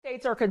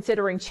States are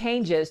considering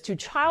changes to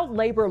child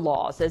labor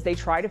laws as they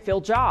try to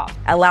fill jobs.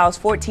 Allows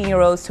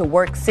 14-year-olds to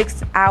work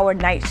 6-hour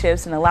night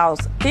shifts and allows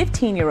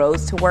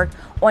 15-year-olds to work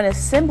on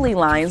assembly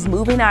lines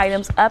moving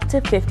items up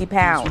to 50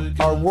 pounds.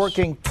 Are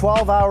working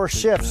 12-hour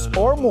shifts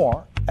or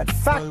more at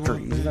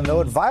factories, even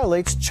though it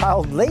violates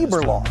child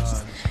labor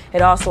laws.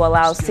 It also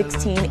allows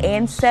 16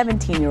 and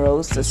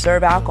 17-year-olds to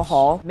serve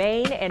alcohol.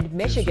 Maine and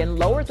Michigan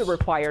lowered the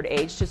required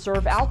age to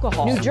serve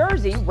alcohol. New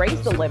Jersey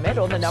raised the limit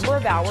on the number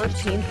of hours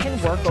teens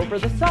can work over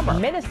the summer.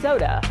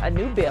 Minnesota, a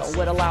new bill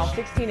would allow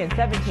 16 and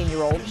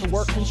 17-year-olds to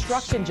work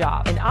construction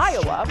jobs. In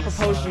Iowa,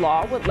 proposed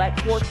law would let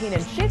 14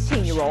 and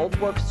 15-year-olds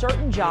work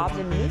certain jobs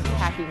in meat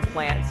packing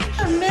plants.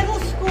 For middle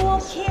school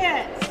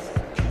kids,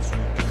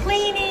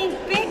 cleaning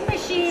big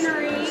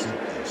machinery,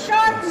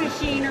 sharp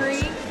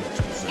machinery,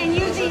 and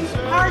using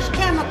harsh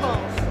chemicals.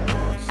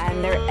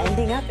 And they're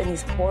ending up in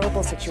these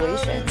horrible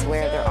situations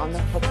where they're on the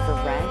hook for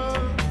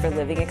rent, for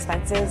living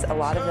expenses. A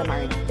lot of them are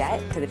in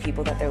debt to the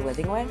people that they're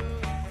living with,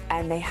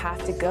 and they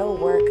have to go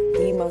work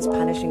the most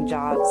punishing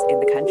jobs in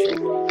the country.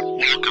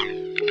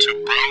 Welcome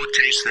to Bro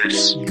Taste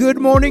This. Good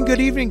morning,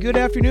 good evening, good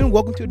afternoon.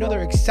 Welcome to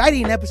another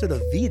exciting episode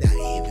of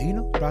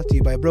VYV, brought to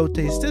you by Bro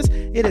Taste This.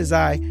 It is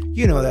I,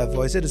 you know that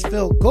voice. It is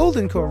Phil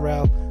Golden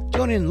Corral,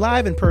 joining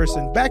live in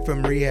person, back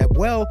from rehab,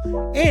 well,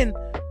 and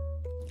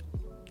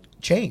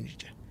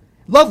changed.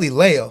 Lovely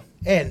Leo,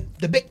 and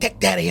the big tech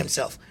daddy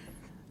himself,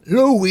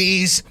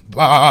 Luis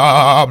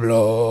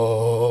Pablo.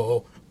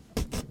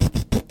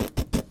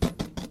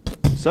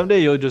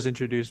 Someday you'll just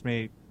introduce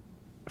me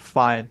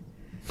fine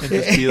and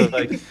just be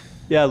like,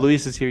 yeah,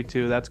 Luis is here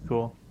too. That's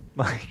cool.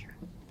 Like,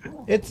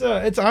 it's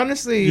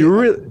honestly you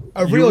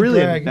really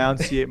drag.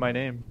 enunciate my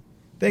name.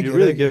 Thank you.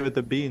 Really give it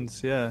the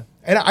beans, yeah.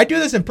 And I do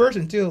this in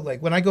person too.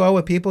 Like when I go out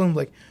with people, I'm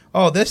like,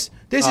 "Oh, this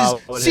is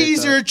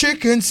Caesar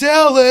chicken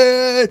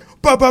salad."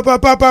 Bah, bah, bah,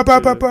 bah, bah, bah,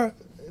 bah, bah.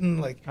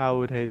 And like, I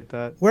would hate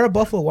that. We're at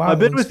Buffalo Wild. I've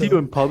been with you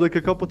in public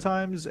a couple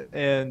times,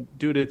 and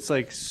dude, it's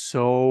like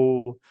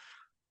so.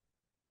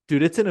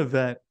 Dude, it's an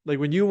event. Like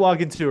when you walk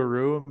into a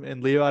room,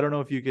 and Leo, I don't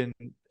know if you can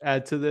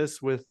add to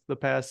this with the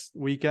past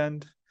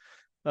weekend.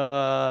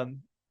 Like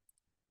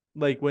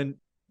when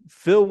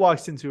Phil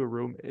walks into a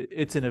room,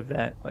 it's an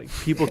event. Like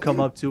people come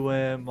up to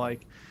him,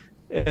 like,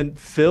 and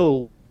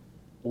Phil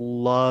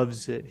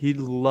loves it. He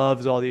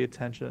loves all the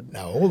attention.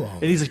 Now hold on.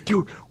 And he's like,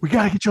 dude, we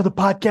gotta get you on the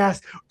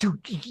podcast, dude.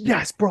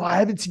 Yes, bro. I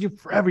haven't seen you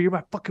forever. You're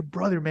my fucking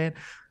brother, man.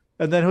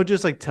 And then he'll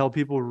just like tell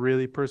people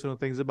really personal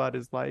things about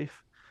his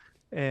life,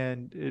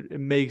 and it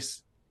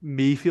makes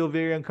me feel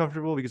very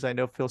uncomfortable because I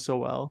know Phil so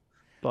well.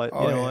 But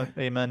you know what?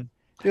 Amen.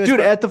 Dude,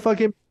 at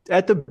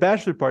the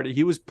bachelor party,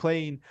 he was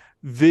playing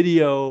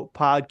video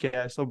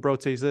podcast on Bro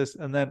Taste This,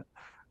 and then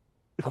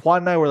Juan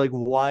and I were like,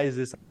 why is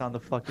this on the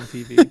fucking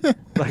TV?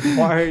 Like,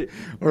 why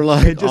we're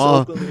like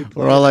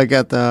we're all like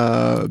at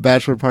the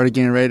bachelor party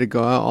getting ready to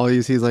go out. All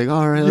you see is like,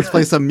 all right, let's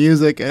play some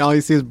music, and all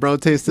you see is Bro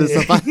Taste This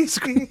up on the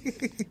screen.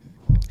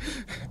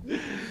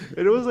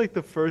 And it was like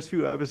the first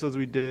few episodes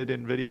we did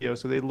in video,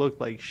 so they looked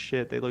like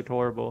shit. They looked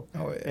horrible.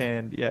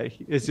 And yeah,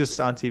 it's just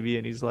on TV,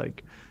 and he's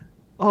like,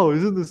 oh,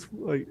 isn't this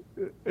like,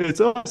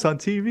 it's us on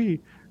TV?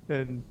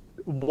 And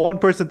one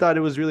person thought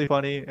it was really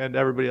funny, and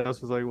everybody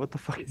else was like, what the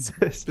fuck is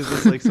this? Is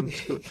this like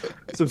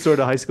some sort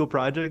of high school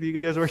project you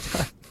guys worked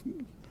on?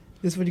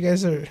 This is what you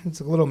guys are.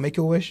 It's a little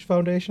Make-A-Wish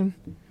Foundation.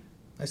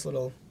 Nice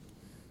little.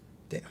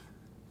 Damn.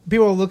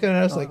 People are looking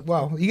at us like,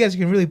 wow, you guys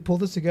can really pull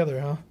this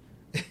together, huh?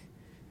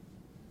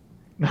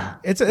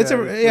 It's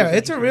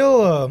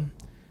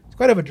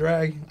quite of a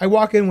drag. I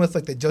walk in with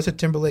like the Justin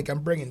Timberlake, I'm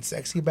bringing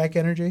sexy back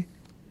energy,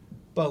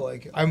 but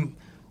like I'm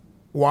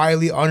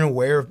wildly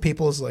unaware of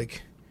people's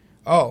like,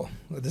 oh,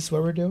 this is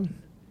what we're doing.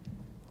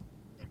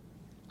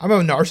 I'm a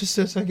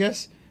narcissist, I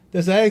guess.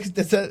 Is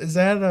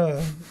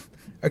that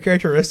a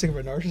characteristic of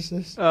a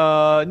narcissist?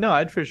 No,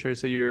 I'd for sure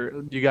say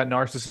you got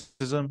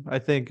narcissism. I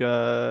think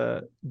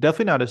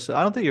definitely not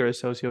I don't think you're a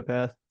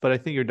sociopath, but I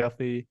think you're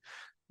definitely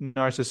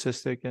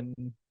narcissistic and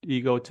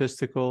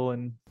egotistical.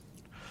 And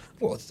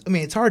well,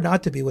 it's hard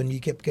not to be when you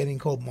keep getting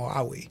called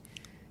Maui.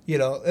 You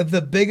know, if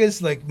the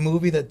biggest like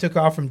movie that took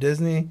off from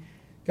Disney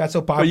got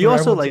so popular. But you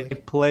also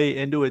like play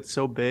into it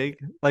so big.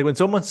 Like when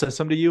someone says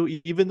something to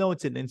you, even though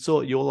it's an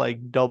insult, you'll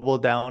like double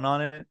down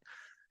on it.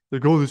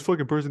 Like, oh, this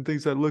fucking person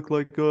thinks I look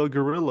like a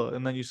gorilla,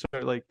 and then you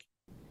start like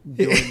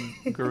doing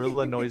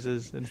gorilla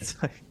noises, and it's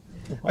like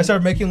I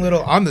started making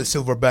I'm the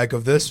silverback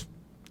of this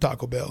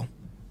Taco Bell.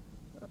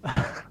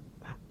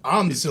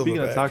 I'm the silverback. Speaking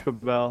of Taco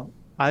Bell,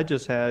 I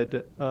just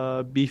had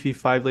a beefy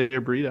 5-layer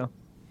burrito,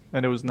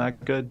 and it was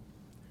not good.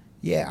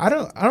 Yeah, I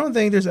don't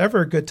think there's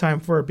ever a good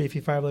time for a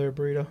beefy 5-layer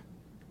burrito.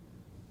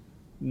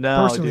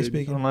 No, personally dude,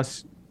 speaking,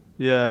 unless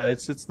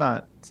it's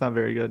not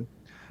very good.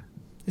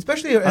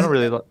 Especially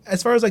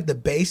as far as like the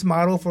base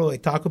model for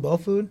like Taco Bell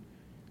food,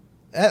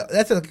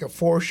 that's like a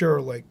for sure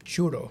like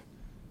churro,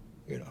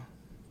 you know.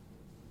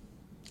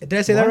 Did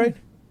I say that right?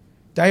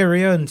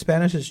 Diarrhea in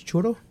Spanish is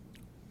churro.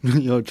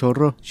 Yo,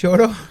 chorro.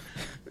 Chorro.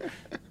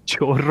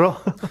 Chorro.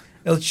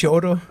 El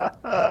chorro.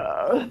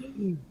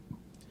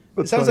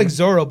 It sounds like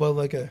Zorro, but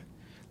like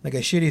Like a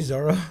shitty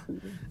Zorro.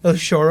 El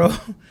Choro.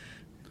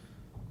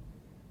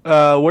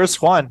 Where's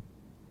Juan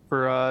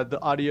for the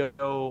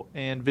audio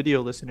and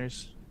video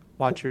listeners,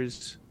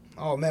 watchers?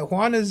 Oh man,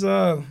 Juan is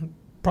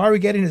probably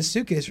getting his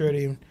suitcase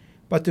ready,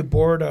 about to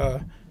board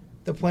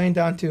the plane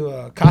down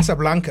to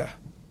Casablanca,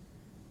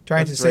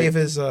 trying to save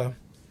his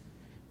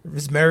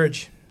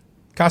marriage,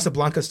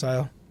 Casablanca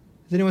style.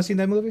 Has anyone seen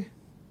that movie?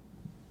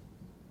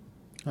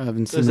 I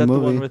haven't seen Is the that movie.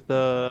 the one with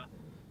the?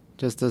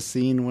 Just a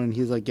scene when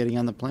he's like getting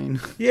on the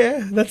plane.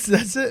 Yeah, that's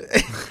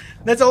it.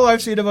 That's all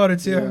I've seen about it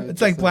too. Yeah,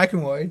 it's like black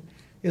and white.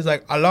 He's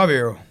like, "I love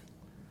you.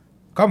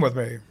 Come with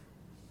me.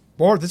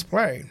 Board this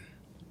plane."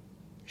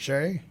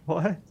 Shay.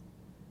 What?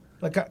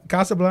 Like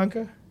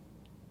Casablanca.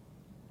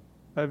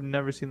 I've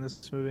never seen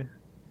this movie.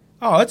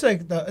 Oh, it's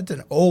like it's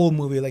an old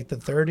movie, like the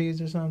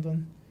 30s or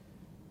something.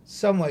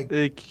 Some like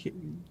It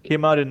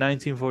came out in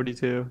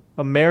 1942.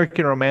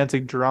 American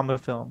romantic drama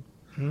film.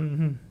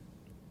 Mm-hmm.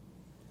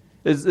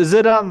 Is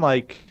it on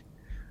like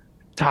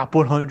top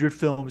 100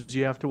 films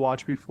you have to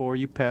watch before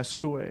you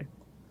pass away?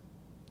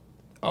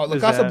 Oh, the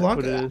Is that Casablanca.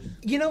 what it is?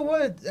 You know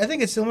what? I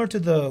think it's similar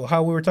to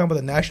how we were talking about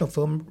the National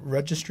Film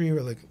Registry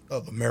or like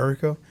of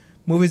America,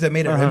 movies that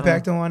made an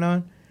impact and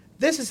whatnot.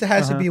 This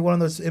has to be one of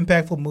those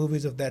impactful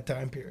movies of that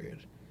time period.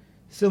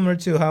 Similar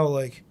to how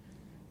like,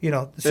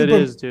 It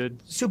is,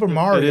 dude. Super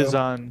Mario. It is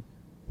on.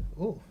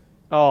 Ooh.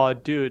 Oh,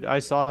 dude, I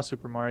saw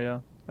Super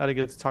Mario. I didn't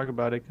get to talk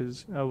about it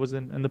because I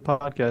wasn't in the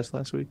podcast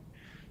last week.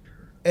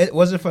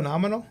 Was it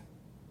phenomenal?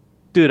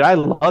 Dude, I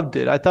loved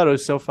it. I thought it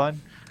was so fun.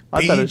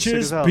 I thought it was sick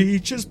as hell.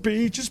 Beaches,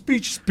 beaches,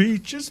 beaches,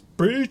 beaches,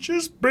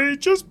 beaches,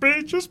 beaches,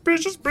 beaches,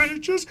 beaches,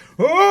 beaches.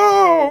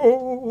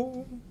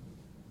 Oh,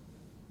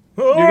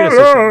 You're gonna say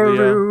something,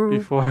 Leo,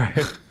 before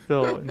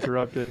Phil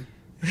interrupted.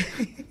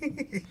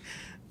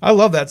 I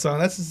love that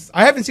song.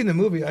 I haven't seen the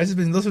movie. I just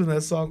been listening to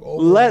that song.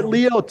 Let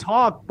Leo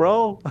talk,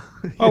 bro.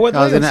 Oh, what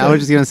I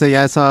was just gonna say,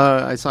 yeah, I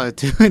saw it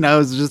too, and I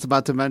was just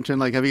about to mention,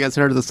 like, have you guys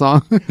heard of the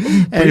song?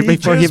 And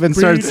before he even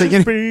started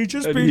singing,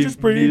 beaches, And beaches, he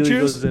immediately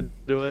beaches. goes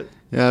into it.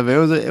 yeah, but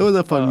it was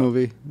a fun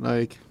movie.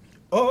 Like,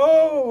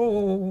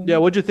 Oh, Yeah,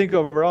 what'd you think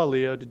overall,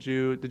 Leo? Did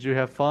you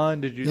have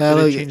fun? Did Yeah, it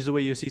like- change the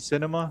way you see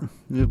cinema?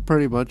 yeah,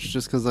 pretty much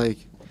just because, like,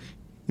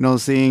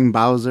 seeing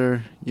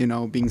Bowser,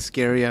 being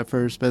scary at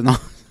first, but no.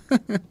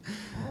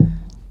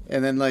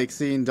 And then like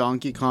seeing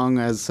Donkey Kong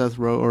as Seth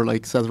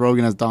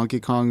Rogen as Donkey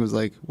Kong was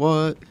like,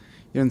 what?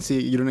 You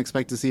didn't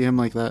expect to see him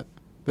like that.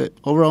 But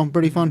overall,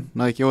 pretty fun.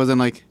 Like, it wasn't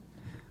like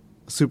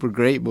a super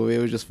great movie. It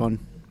was just fun.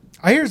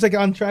 I hear it's like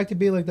on track to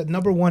be like the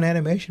 #1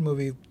 animation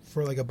movie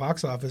for like a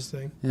box office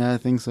thing, Yeah, I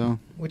think so.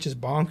 which is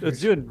bonkers. It's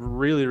doing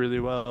really,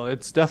 really well.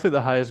 It's definitely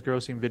the highest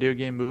grossing video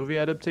game movie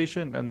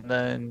adaptation. And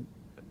then,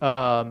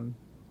 what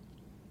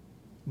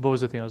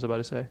was the thing I was about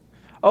to say?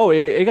 Oh,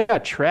 it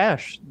got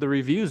trashed. The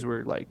reviews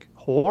were like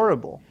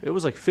horrible. It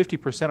was like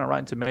 50% on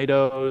Rotten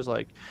Tomatoes.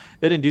 Like,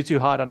 it didn't do too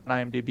hot on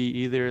IMDb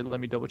either.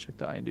 Let me double check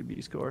the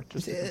IMDb score.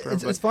 Just to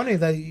confirm. It's funny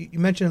that you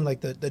mentioned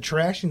like the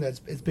trashing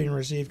that's it's being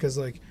received because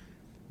like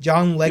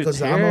John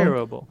Leguizamo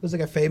terrible. was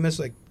like a famous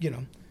like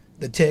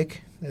The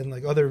Tick and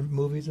like other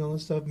movies and all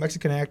this stuff.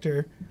 Mexican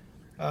actor.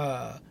 It's He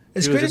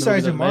was in the criticizing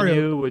movie The Mario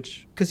Menu,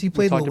 which because he we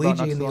played talked about Luigi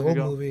not in too the long old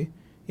ago. movie.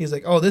 He's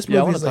like, oh, this Yeah, I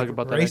movie wanna is talk like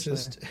about that, actually.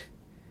 racist.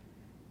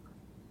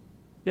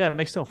 Yeah, it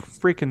makes no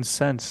freaking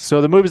sense. So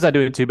the movie's not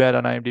doing too bad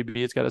on IMDb.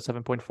 It's got a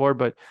 7.4,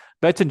 but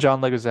back to John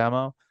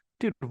Leguizamo.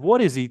 Dude,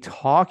 what is he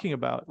talking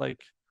about? Like,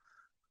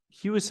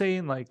 he was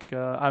saying, like,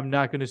 I'm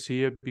not going to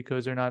see it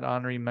because they're not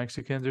honoring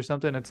Mexicans or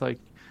something. It's like,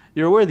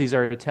 you're aware these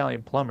are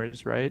Italian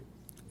plumbers, right?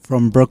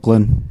 From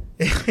Brooklyn.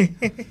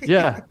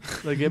 Yeah.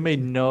 Like, it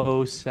made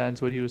no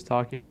sense what he was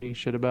talking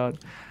shit about.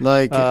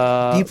 Like,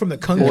 Deep from the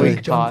concrete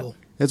boycott. jungle.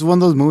 it's one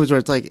of those movies where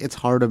it's like it's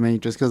hard to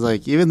make just because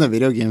like even the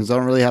video games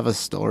don't really have a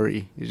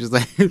story. It's just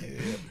like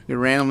you're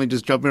randomly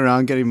just jumping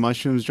around, getting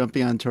mushrooms,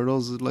 jumping on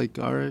turtles. Like,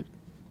 all right.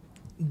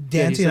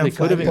 Dancing on he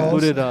said they could have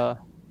flagpoles. included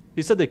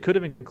he said they could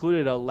have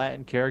included a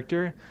Latin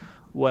character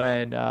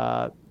when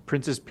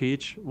Princess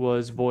Peach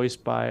was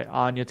voiced by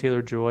Anya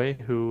Taylor-Joy,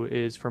 who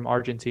is from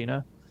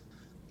Argentina.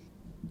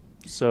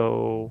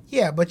 So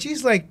Yeah, but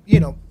she's like,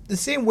 the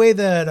same way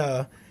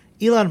that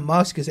Elon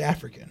Musk is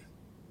African.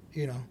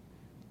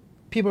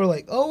 People are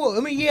like, oh, I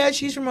mean, yeah,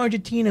 she's from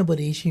Argentina, but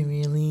is she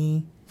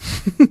really?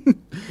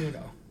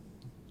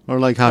 Or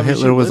like how I mean, she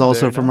Hitler was lived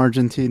also there, from no?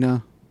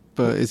 Argentina,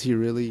 but is he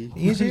really?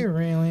 Is he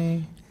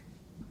really?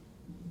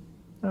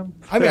 I mean,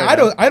 fair I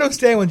enough. don't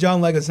stand with John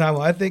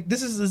Leguizamo. I think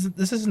this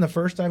isn't the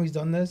first time he's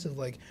done this. Of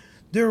like,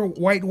 they're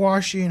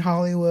whitewashing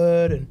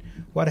Hollywood and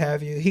what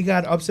have you. He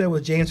got upset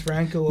with James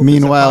Franco. over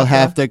Meanwhile, Zapata.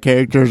 half the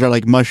characters are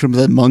like mushrooms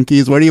and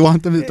monkeys. Where do you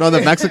want them to throw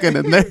the Mexican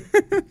in there?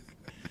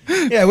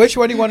 Yeah, which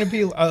one do you want to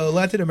be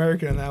Latin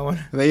American in that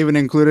one? They even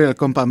included a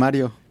compa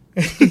Mario.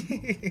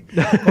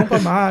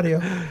 Compa Mario.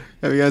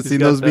 Have you guys He's seen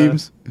got those the-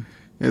 memes?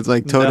 It's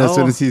like Toad as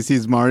soon No. as he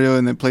sees Mario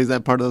and then plays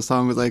that part of the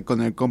song with like con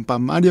el compa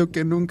Mario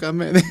que nunca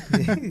me.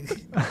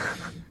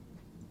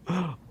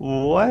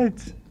 what?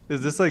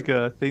 Is this like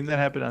a thing that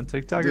happened on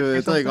TikTok? Dude, or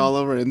it's like something? all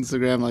over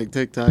Instagram, like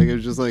TikTok.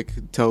 It's just like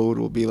Toad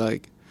will be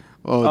like,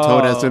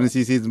 Toad, as soon as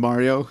he sees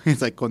Mario,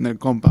 he's like, con el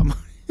compa.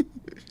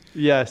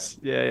 Yes,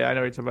 yeah, I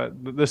know what you're talking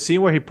about. The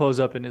scene where he pulls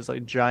up in his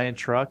like giant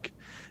truck,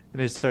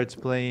 and he starts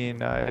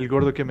playing El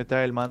Gordo que me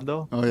trae el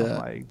mando. Oh yeah, I'm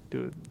like,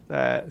 dude,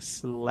 that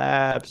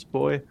slaps,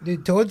 boy.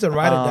 Dude, Toad's a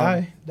ride or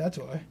die. That's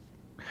why.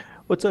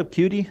 What's up,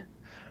 cutie?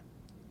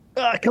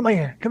 Come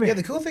here. Yeah,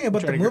 the cool thing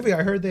about the movie,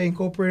 I heard they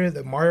incorporated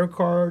the Mario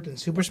Kart and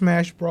Super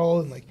Smash Brawl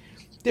and like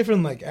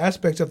different like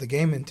aspects of the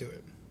game into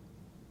it.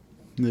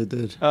 They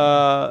did.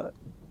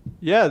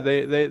 Yeah,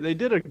 they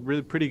did a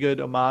really pretty good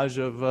homage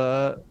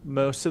of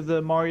most of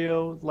the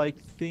Mario like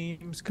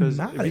themes. Because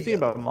if you think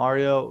about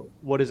Mario,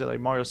 what is it like?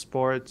 Mario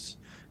Sports,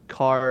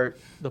 Kart,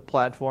 the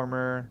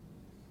platformer,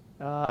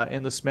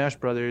 and the Smash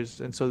Brothers.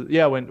 And so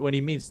yeah, when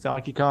he meets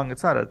Donkey Kong,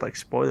 it's not a like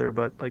spoiler,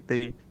 but like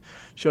they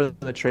showed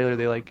in the trailer,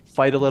 they like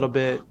fight a little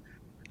bit.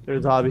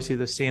 There's obviously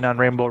the scene on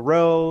Rainbow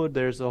Road.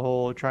 There's the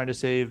whole trying to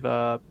save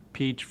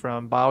Peach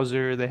from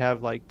Bowser. They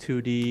have like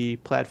 2D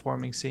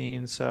platforming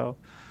scenes. So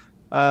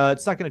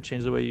it's not going to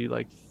change the way you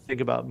like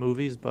think about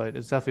movies, but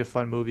it's definitely a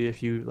fun movie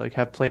if you like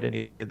have played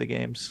any of the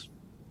games.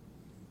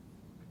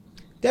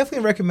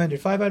 Definitely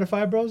recommended. 5 out of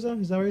 5, bros. Though,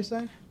 is that what you're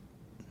saying?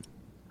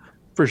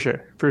 For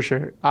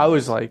sure. I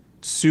was like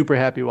super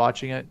happy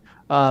watching it.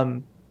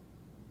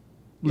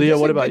 Leah,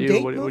 what about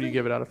you? What do you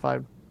give it out of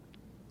 5?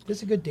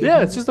 Just a good date. Yeah,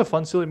 movie? It's just a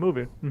fun, silly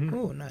movie. Mm-hmm.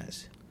 Oh,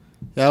 nice.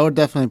 Yeah, I would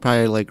definitely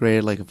probably like rate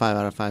it like a 5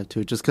 out of 5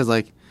 too. Just because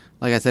like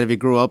I said, if you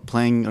grew up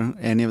playing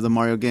any of the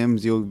Mario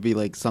games, you'll be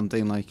like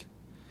something like.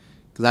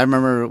 Because I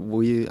remember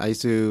I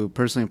used to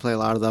personally play a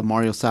lot of the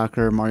Mario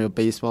Soccer, Mario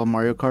Baseball,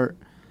 Mario Kart,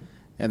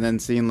 and then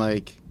seeing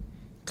like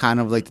kind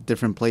of like the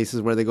different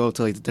places where they go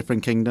to like the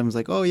different kingdoms.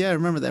 Like, oh yeah, I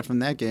remember that from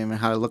that game and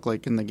how it looked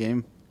like in the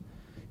game.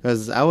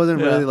 Because I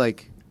wasn't really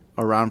like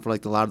around for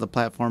like a lot of the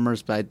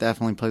platformers, but I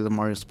definitely played the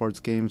Mario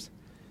sports games,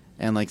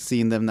 and like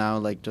seeing them now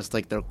like just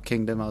like their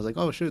kingdom, I was like,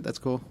 oh shoot, that's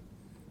cool.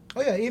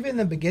 Oh yeah, even in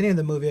the beginning of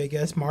the movie, I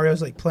guess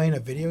Mario's like playing a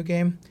video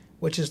game,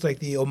 which is like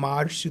the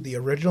homage to the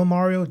original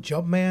Mario,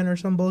 Jumpman or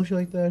some bullshit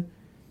like that.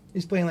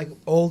 He's playing like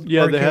old.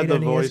 Yeah, they had the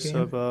NES voice game.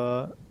 of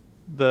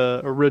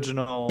the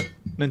original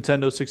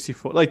Nintendo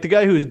 64, like the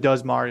guy who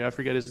does Mario. I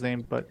forget his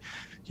name, but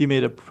he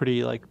made a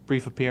pretty like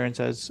brief appearance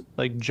as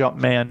like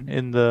Jumpman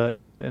in the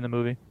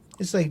movie.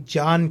 It's like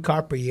John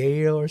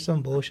Capriero or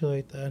some bullshit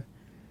like that.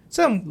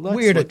 Some Let's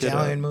weird look it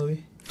Italian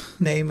movie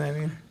name. I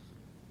mean,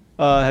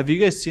 have you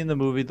guys seen the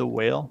movie The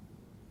Whale?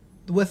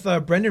 with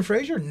Brendan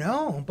Fraser?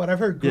 No, but I've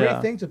heard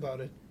great things about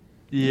it.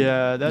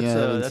 Yeah, that's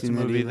a seen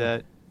that movie either.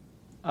 that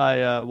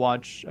I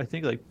watched. I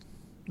think like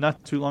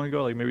not too long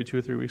ago, like maybe 2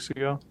 or 3 weeks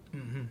ago.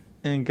 Mm-hmm.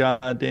 And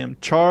goddamn,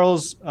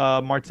 Charles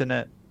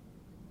Martinet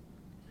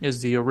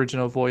is the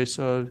original voice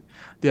of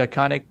the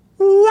iconic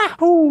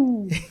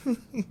Wahoo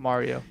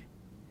Mario.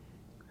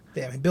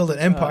 Damn, he built an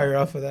empire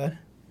off of that.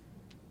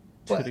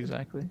 But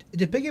Exactly.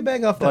 to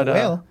piggyback off that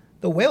whale,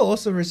 the whale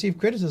also received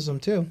criticism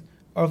too,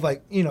 of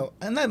like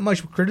and not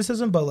much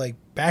criticism, but like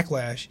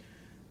backlash,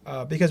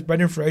 because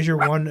Brendan Fraser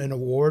won an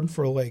award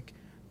for like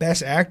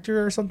best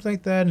actor or something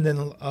like that, and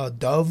then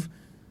Dove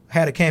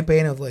had a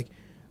campaign of like,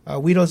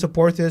 we don't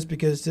support this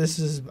because this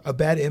is a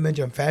bad image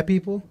on fat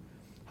people.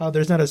 How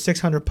there's not a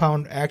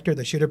 600-pound actor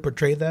that should have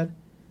portrayed that,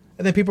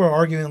 and then people are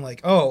arguing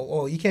like,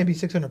 oh, you can't be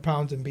 600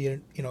 pounds and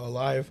be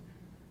alive.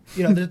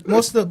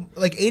 Most of the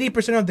like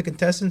 80% of the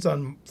contestants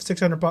on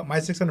 600 my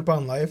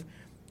 600-pound life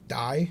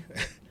die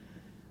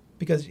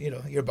because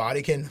your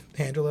body can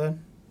handle that.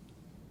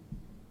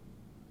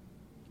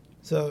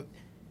 So,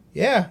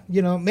 yeah,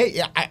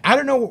 I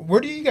don't know. Where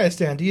do you guys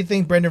stand? Do you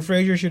think Brendan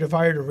Fraser should have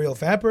hired a real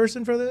fat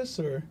person for this,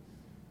 or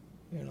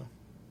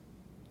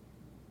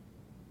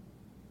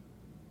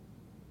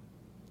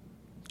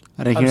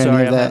I didn't hear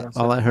any of that.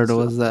 All I heard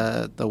was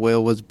that the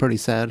whale was pretty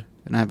sad,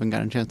 and I haven't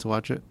gotten a chance to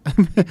watch it.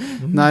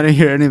 No, I didn't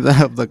hear any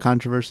of the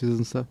controversies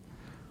and stuff.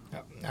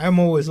 I'm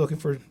always looking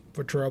for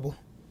trouble.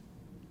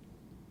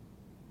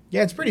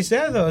 Yeah, it's pretty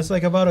sad though. It's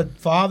like about a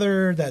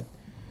father that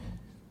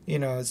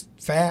is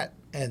fat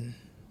and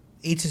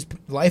eats his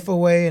life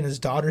away, and his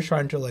daughter's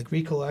trying to like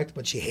recollect,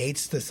 but she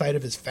hates the sight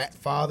of his fat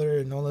father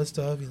and all that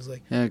stuff. He's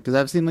like, yeah, because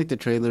I've seen like the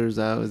trailers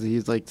out.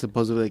 He's like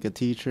supposedly like a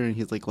teacher, and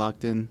he's like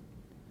locked in,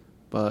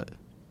 but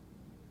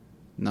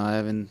no, I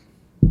haven't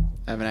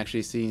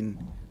actually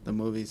seen the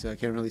movie, so I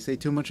can't really say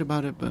too much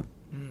about it. But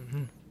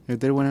it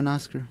did win an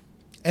Oscar.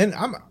 And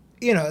I'm,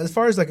 as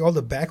far as like all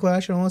the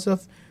backlash and all that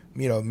stuff,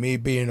 me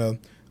being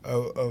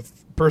a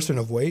person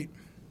of weight,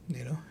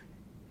 a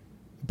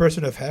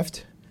person of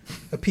heft,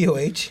 a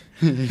POH.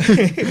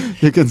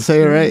 You can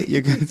say it right.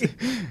 You can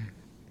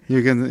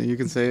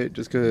say it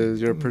just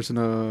because you're a person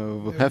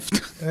of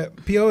heft.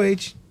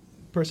 POH,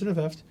 person of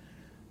heft.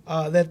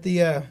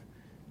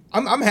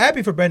 I'm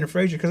happy for Brendan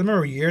Fraser because I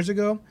remember years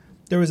ago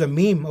there was a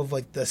meme of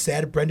like the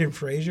sad Brendan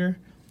Fraser.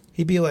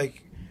 He'd be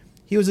like,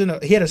 he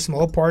had a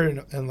small part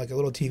in like a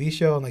little TV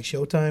show on like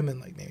Showtime in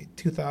like maybe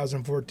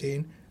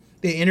 2014.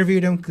 They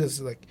interviewed him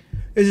because like,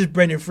 this is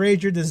Brendan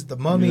Fraser, this is the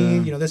Mummy,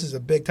 this is a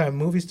big time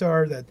movie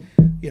star that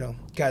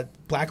got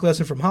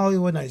blacklisted from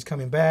Hollywood. Now he's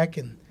coming back,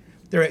 and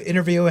they're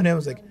interviewing him. It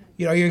was like,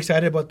 are you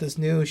excited about this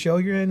new show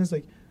you're in? It's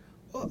like,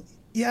 well,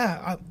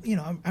 yeah,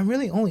 I'm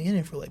really only in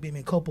it for like maybe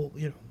a couple,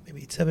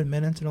 maybe 7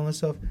 minutes and all this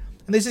stuff.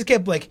 And they just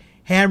kept like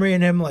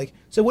hammering him, like,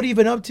 so what have you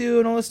been up to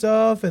and all this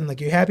stuff, and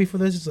like, you're happy for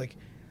this? It's like,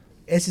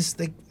 it's just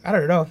like, I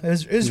don't know. It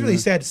was really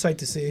sad sight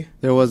to see.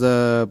 There was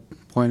a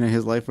point in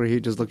his life where he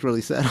just looked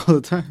really sad all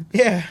the time.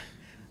 Yeah,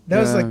 that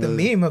was like the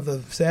meme of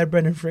the sad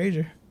Brendan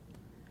Fraser.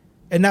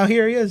 And now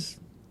here he is.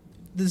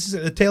 This is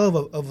a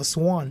tale of a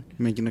swan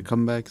Making a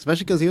comeback,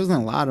 especially because he was in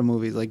a lot of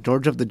movies, like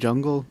George of the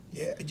Jungle.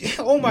 Yeah.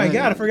 Oh my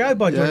God, I forgot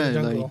about George of the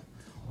Jungle. Like,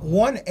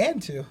 1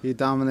 and 2. He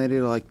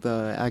dominated like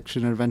the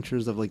action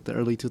adventures of like the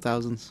early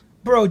 2000s.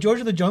 Bro, George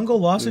of the Jungle,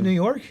 Lost in New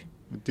York.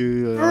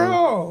 Dude,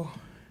 bro,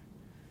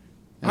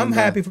 I'm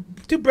happy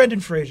to Brendan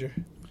Fraser,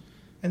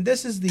 and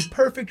this is the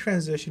perfect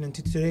transition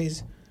into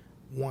today's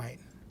wine,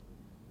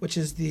 which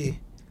is the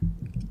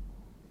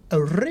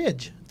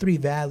Ridge Three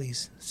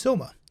Valleys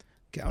Soma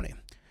County,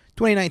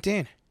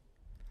 2019.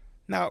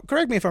 Now,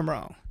 correct me if I'm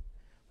wrong.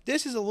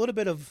 This is a little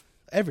bit of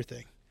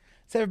everything.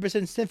 7%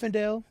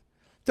 Zinfandel,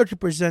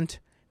 30%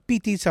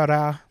 PT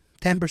Sara,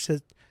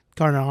 10%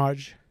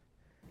 Carnage,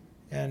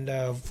 and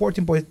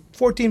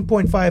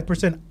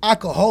 14.5%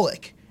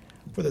 alcoholic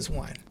for this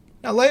wine.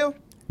 Now, Leo,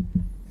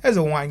 as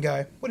a wine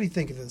guy, what do you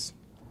think of this?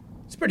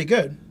 It's pretty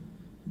good.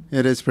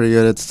 It is pretty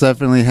good. It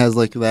definitely has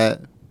like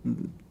that,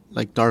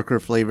 like darker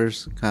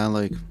flavors, kind of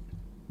like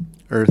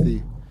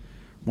earthy,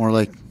 more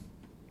like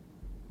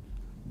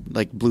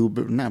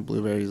not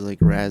blueberries, like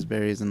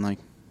raspberries and like.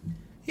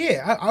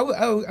 Yeah, I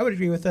would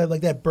agree with that.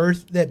 Like that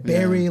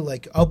berry,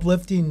 like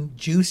uplifting,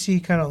 juicy,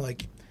 kind of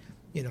like,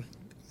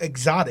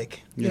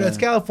 exotic. It's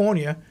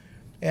California,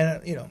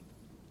 and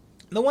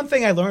the one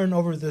thing I learned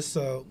over this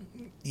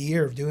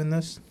year of doing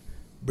this,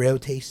 bro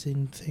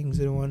tasting things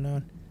and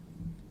whatnot,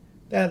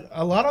 that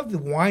a lot of the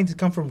wines that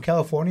come from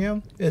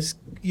California is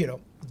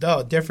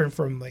different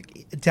from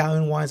like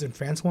Italian wines and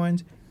France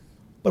wines,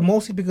 but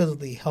mostly because of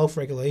the health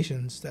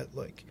regulations that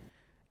like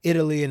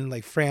Italy and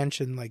like France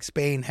and like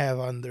Spain have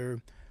on their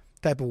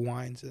type of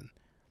wines and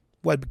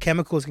what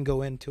chemicals can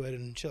go into it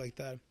and shit like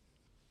that.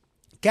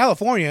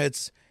 California,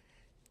 it's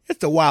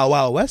the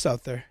wild west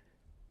out there.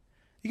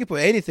 You can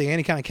put anything,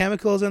 any kind of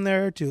chemicals in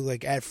there to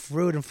like add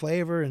fruit and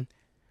flavor, and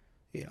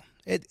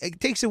it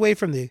takes away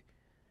from the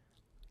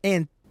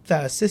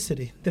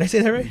authenticity. Did I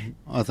say that right?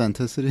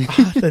 Authenticity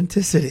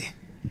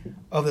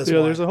of this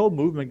wine. There's a whole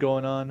movement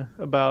going on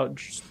about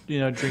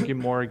drinking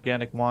more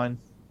organic wine.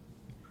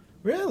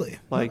 Really?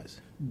 Like, nice.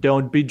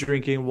 Don't be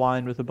drinking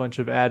wine with a bunch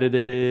of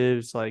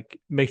additives. Like,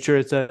 make sure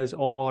it says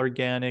all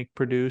organic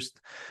produced.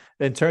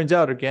 And turns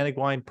out organic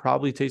wine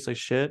probably tastes like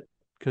shit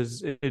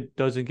because it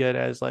doesn't get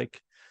as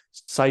like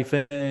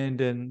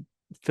siphoned and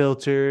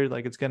filtered.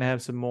 Like, it's gonna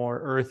have some more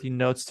earthy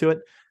notes to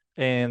it.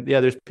 And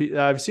yeah,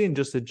 I've seen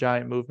just a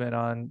giant movement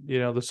on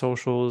the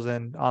socials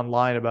and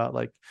online about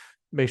like,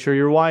 make sure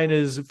your wine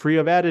is free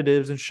of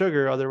additives and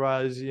sugar.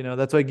 Otherwise,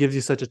 that's why it gives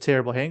you such a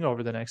terrible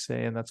hangover the next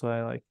day. And that's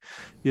why like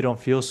you don't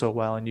feel so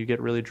well and you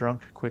get really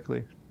drunk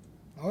quickly.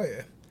 Oh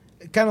yeah.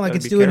 Kind of like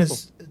it's doing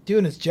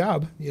its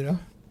job, It's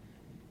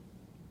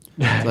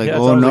like,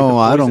 oh no,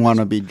 I don't want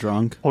to be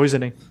drunk.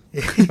 Poisoning.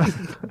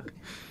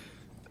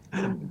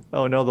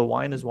 Oh no, the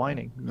wine is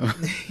whining.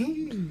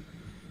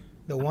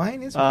 The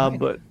wine is whining.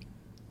 But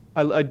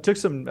I took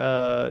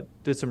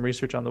did some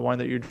research on the wine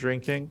that you're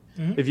drinking.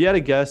 Mm-hmm. If you had a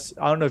guess,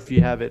 I don't know if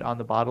you have it on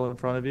the bottle in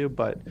front of you,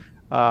 but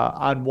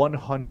on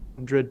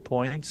 100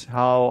 points,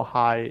 how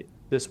high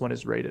this one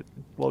is rated?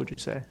 What would you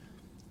say?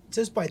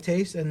 Just by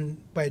taste and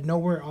by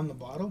nowhere on the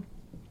bottle,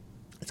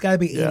 it's got to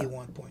be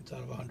 81 points out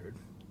of 100.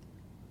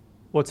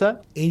 What's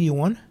that?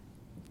 81.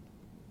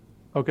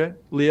 Okay.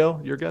 Leo,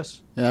 your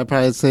guess? Yeah, I'd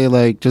probably say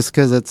like just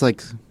because it's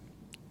like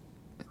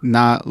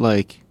not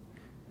like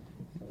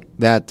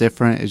that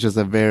different. It's just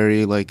a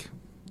very like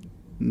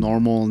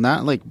normal,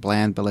 not like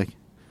bland, but like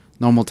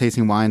normal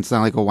tasting wine. It's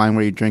not like a wine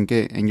where you drink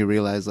it and you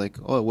realize like,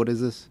 oh, what is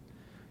this?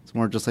 It's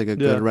more just like a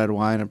good red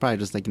wine. Or probably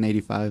just like an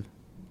 85.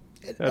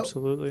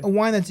 Absolutely. A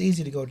wine that's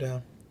easy to go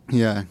down.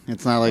 Yeah,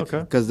 it's not like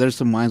because there's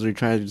some wines where you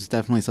try. There's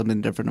definitely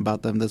something different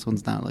about them. This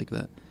one's not like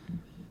that.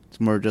 It's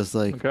more just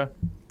like a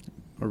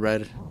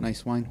red,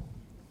 nice wine.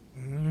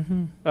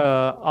 Mm-hmm.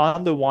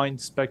 On the Wine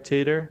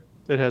Spectator,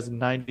 it has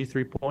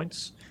 93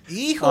 points.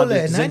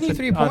 Híjole,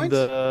 93 points?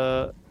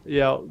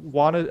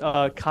 On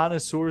the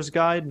Connoisseur's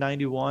Guide,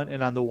 91,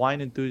 and on the Wine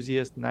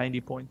Enthusiast,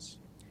 90 points.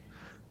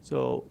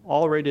 So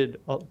all rated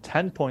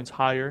 10 points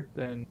higher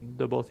than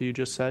the both of you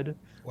just said.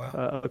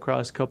 Wow.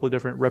 Across a couple of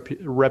different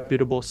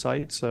reputable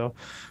sites. So,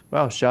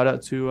 wow, shout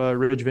out to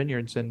Ridge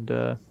Vineyards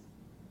and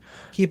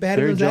keep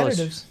adding those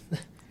additives.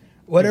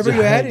 Whatever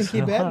you add,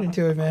 keep adding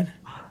to it, man.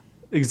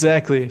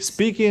 Exactly.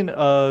 Speaking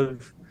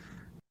of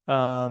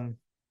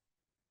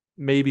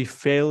maybe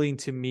failing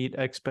to meet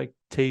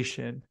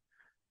expectation,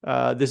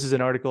 this is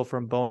an article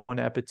from Bon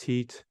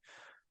Appetit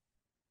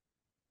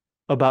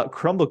about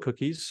crumble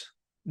cookies.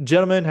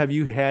 Gentlemen, have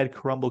you had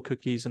crumble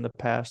cookies in the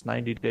past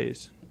 90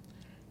 days?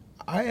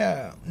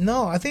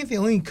 No, I think the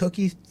only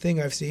cookie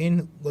thing I've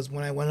seen was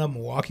when I went up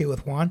Milwaukee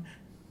with Juan.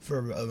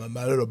 for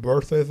my little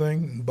birthday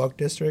thing in Buck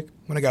District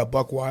when I got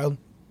Buck Wild,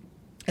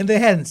 and they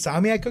had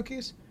Insomniac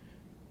cookies,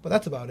 but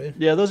that's about it.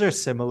 Yeah, those are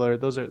similar.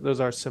 Those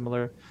are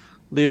similar.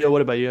 Leo,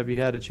 what about you? Have you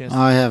had a chance?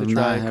 I have to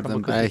not try had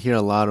crumble them. I cookies? hear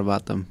a lot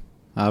about them.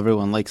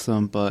 Everyone likes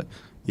them, but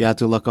you have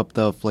to look up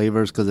the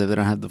flavors because if they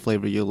don't have the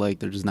flavor you like,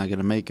 they're just not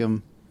gonna make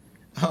them.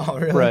 Oh,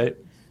 really? Right.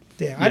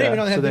 Damn, I didn't even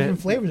know they had so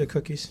different flavors of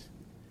cookies.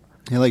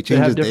 It like They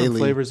have changes different daily.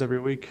 flavors every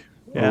week.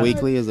 Or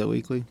weekly? Is it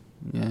weekly?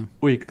 Yeah.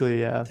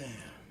 Weekly, yeah.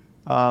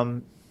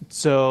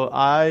 So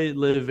I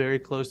live very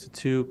close to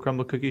 2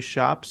 crumble cookie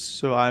shops.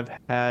 So I've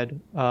had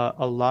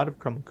a lot of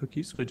crumble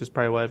cookies, which is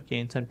probably why I've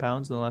gained 10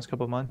 pounds in the last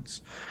couple of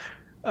months.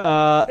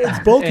 It's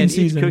bulking and each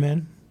season, cook-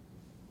 man.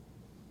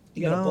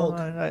 You got to bulk.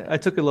 I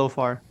took it a little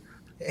far.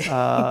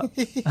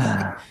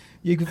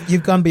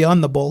 You've gone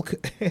beyond the bulk.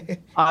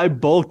 I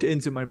bulked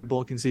into my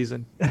bulking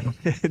season.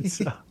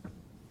 So,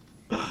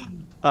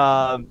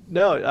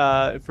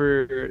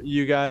 for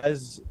you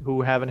guys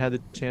who haven't had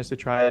the chance to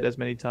try it as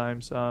many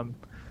times,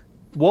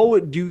 what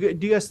would do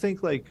you guys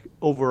think, like,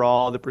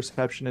 overall the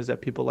perception is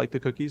that people like the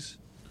cookies?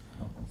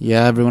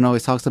 Yeah, everyone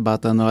always talks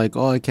about them. They're like,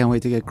 "Oh, I can't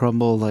wait to get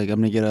crumble. Like, I'm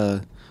gonna get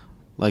a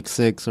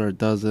 6 or a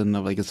dozen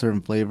of like a certain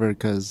flavor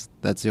because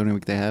that's the only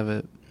week they have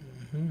it."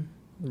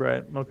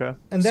 Right. Okay.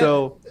 And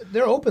so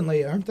they're open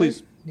late, aren't they?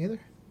 please. Neither.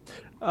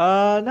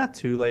 Not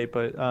too late,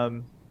 but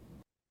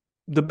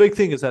the big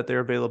thing is that they're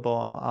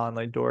available on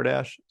like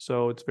DoorDash,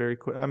 so it's very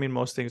quick. I mean,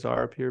 most things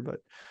are up here, but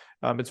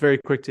it's very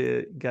quick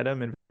to get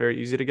them and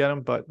very easy to get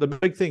them. But the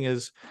big thing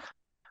is,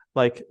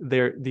 like,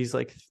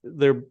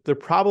 they're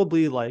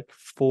probably like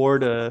 4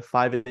 to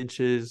 5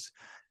 inches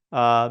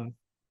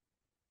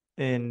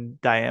in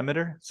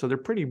diameter, so they're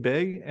pretty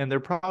big, and they're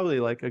probably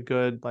like a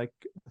good like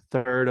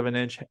third of an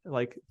inch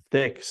like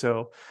thick.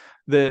 So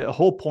the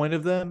whole point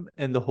of them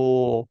and the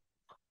whole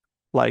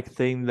like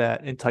thing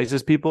that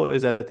entices people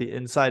is that the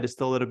inside is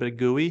still a little bit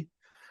gooey.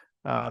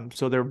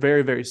 So they're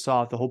very, very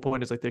soft. The whole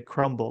point is like they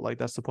crumble, like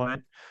that's the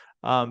point.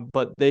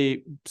 But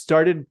they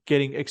started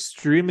getting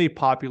extremely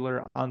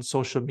popular on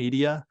social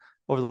media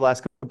over the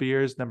last couple of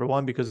years. Number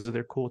one, because of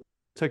their cool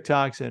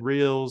TikToks and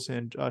reels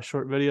and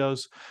short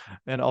videos,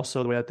 and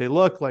also the way that they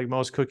look. Like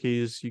most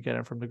cookies, you get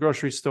them from the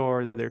grocery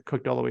store. They're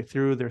cooked all the way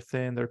through. They're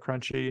thin. They're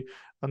crunchy.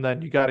 And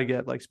then you got to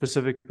get like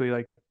specifically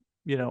like,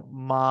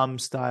 mom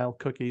style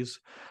cookies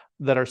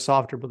that are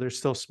softer, but they're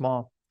still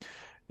small.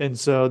 And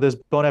so this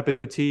Bon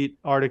Appetit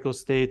article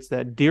states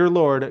that, dear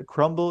Lord,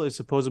 Crumble is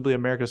supposedly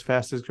America's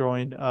fastest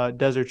growing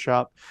dessert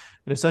shop.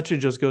 And essentially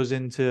just goes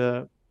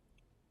into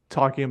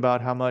talking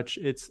about how much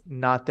it's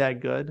not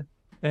that good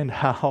and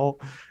how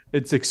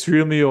it's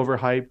extremely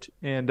overhyped.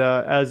 And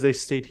as they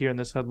state here in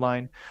this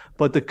headline,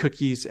 but the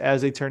cookies,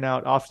 as they turn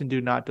out, often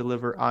do not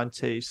deliver on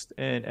taste.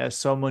 And as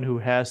someone who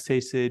has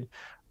tasted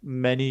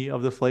many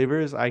of the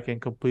flavors, I can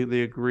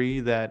completely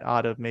agree that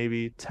out of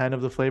maybe 10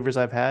 of the flavors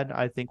I've had,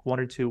 I think 1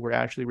 or 2 were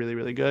actually really,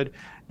 really good.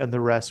 And the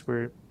rest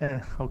were,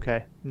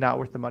 okay, not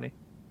worth the money.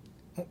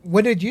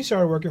 When did you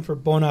start working for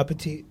Bon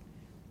Appetit?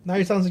 Now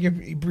it sounds like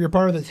you're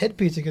part of this hit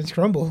piece against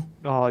Crumble.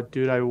 Oh,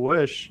 dude, I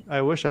wish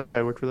I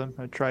worked for them.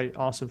 I'd try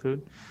awesome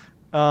food.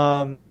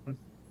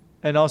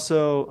 And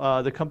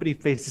also, the company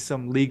faces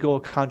some legal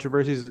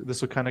controversies.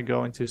 This will kind of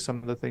go into some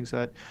of the things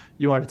that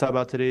you wanted to talk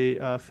about today,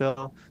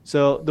 Phil.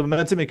 So the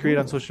momentum it created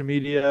on social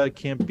media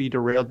can't be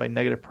derailed by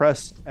negative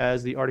press.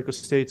 As the article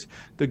states,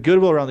 the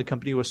goodwill around the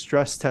company was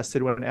stress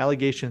tested when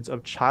allegations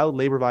of child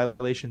labor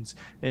violations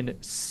in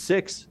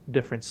 6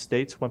 different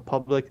states went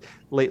public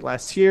late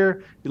last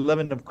year.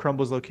 11 of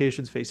Crumble's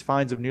locations faced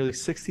fines of nearly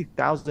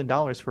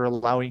 $60,000 for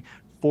allowing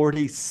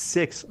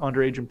 46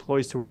 underage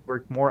employees to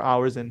work more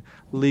hours than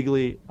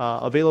legally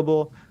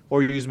available,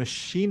 or use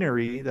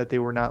machinery that they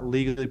were not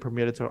legally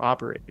permitted to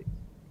operate.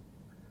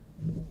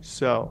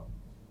 So,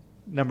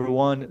 number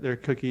 1, their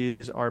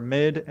cookies are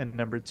mid, and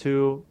number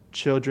 2,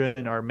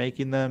 children are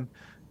making them.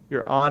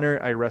 Your Honor,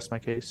 I rest my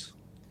case.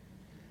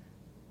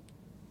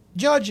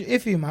 Judge,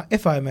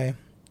 if I may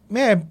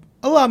I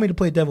allow me to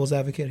play devil's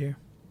advocate here?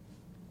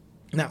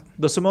 Now,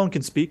 the Samoan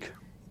can speak.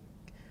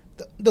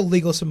 The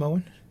legal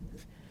Samoan.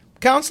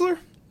 Counselor,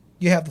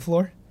 you have the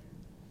floor.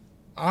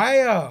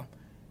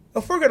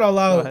 If we're going to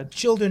allow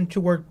children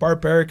to work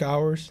barbaric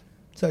hours,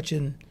 such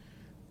in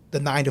the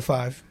 9 to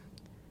 5,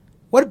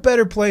 what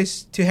better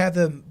place to have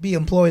them be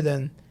employed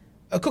than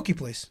a cookie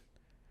place,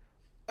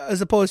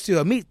 as opposed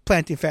to a meat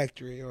planting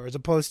factory, or as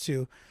opposed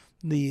to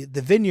the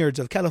vineyards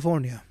of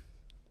California?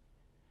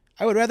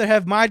 I would rather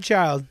have my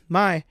child,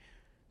 my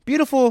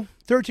beautiful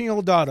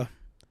 13-year-old daughter,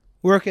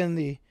 work in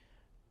the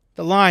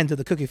lines of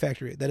the cookie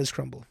factory that is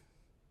Crumble.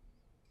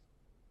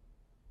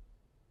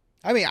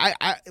 I mean,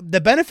 the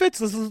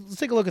benefits, let's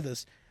take a look at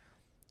this.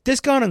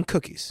 Discount on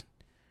cookies.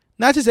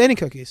 Not just any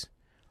cookies,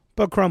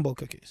 but Crumble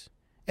cookies.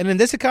 And in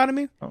this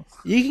economy,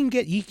 you can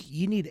get,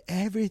 you need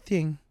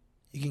everything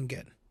you can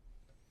get.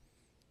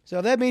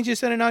 So that means you're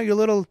sending out your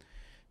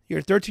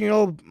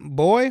 13-year-old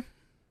boy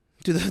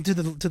to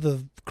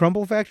the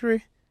Crumble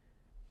factory.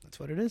 That's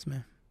what it is,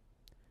 man.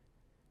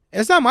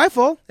 It's not my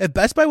fault. If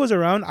Best Buy was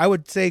around, I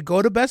would say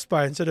go to Best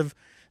Buy instead of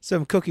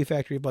some cookie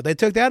factory, but they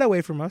took that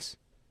away from us.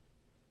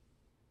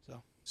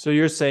 So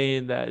you're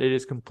saying that it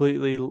is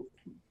completely,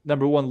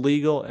 number one,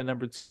 legal, and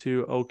number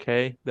two,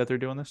 okay that they're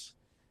doing this?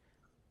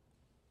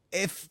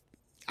 If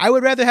I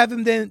would rather have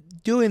them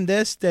doing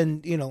this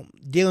than,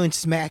 dealing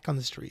smack on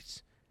the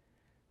streets.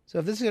 So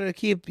if this is going to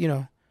keep,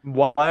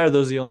 Why are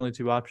those the only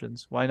two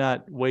options? Why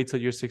not wait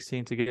till you're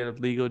 16 to get a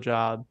legal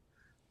job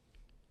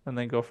and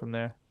then go from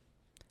there?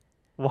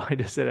 Why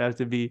does it have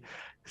to be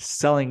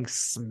selling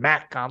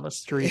smack on the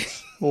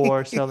streets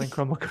or selling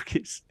crumble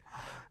cookies?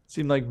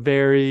 Seem like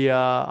very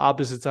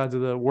opposite sides of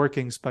the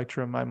working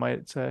spectrum, I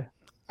might say.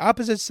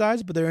 Opposite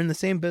sides, but they're in the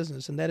same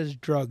business, and that is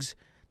drugs.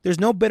 There's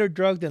no better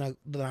drug than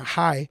a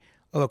high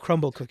of a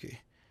crumble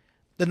cookie.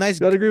 The nice.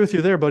 Gotta agree with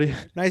you there, buddy.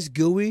 Nice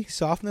gooey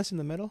softness in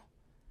the middle.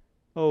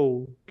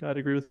 Oh, gotta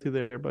agree with you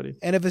there, buddy.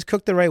 And if it's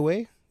cooked the right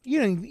way, you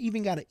don't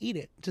even gotta eat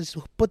it. Just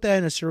put that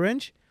in a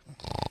syringe.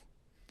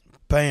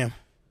 Bam.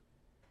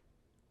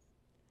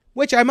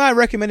 Which I'm not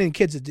recommending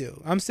kids to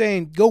do. I'm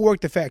saying go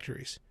work the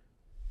factories.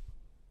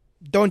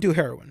 Don't do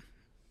heroin.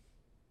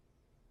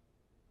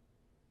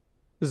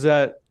 Is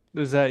that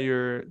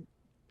your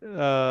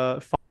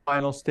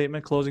final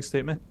statement, closing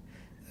statement?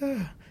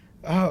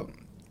 I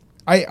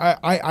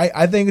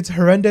think it's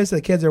horrendous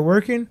that kids are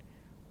working,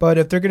 but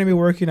if they're going to be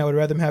working, I would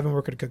rather have them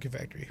work at a cookie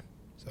factory.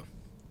 So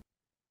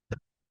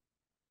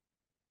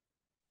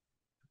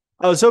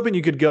I was hoping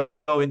you could go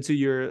into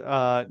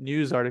your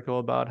news article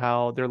about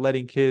how they're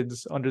letting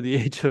kids under the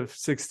age of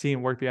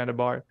 16 work behind a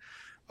bar.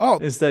 Oh,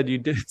 instead you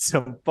did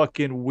some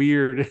fucking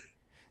weird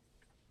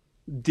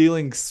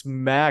dealing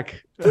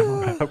smack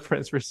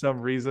reference for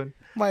some reason.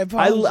 My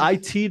apologies. I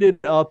teed it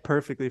up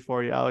perfectly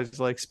for you. I was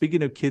like,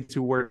 speaking of kids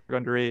who work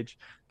underage.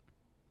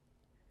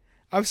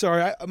 I'm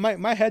sorry.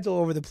 My head's all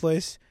over the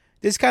place.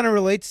 This kind of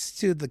relates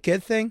to the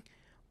kid thing,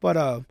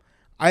 but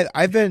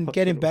I've been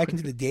getting back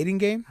into the dating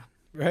game,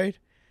 right?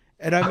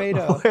 And I made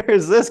a. Where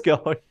is this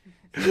going?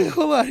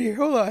 Hold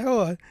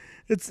on.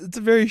 It's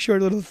a very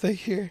short little thing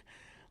here.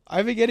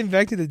 I've been getting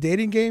back to the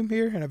dating game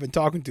here, and I've been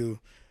talking to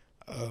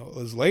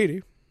this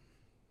lady.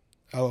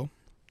 Hello.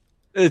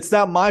 It's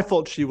not my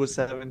fault she was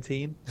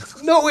 17.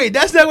 No, wait,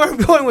 that's not where I'm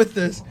going with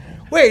this.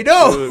 Wait,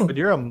 no. Dude, but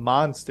you're a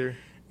monster.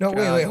 No,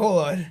 God. wait,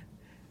 hold on.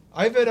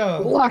 I've been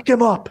lock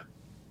him up.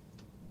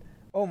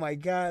 Oh my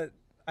God.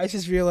 I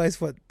just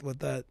realized what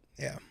that,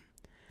 yeah.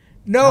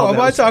 No, I'm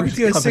not talking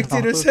to a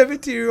 16 or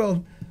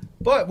 17-year-old.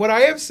 But what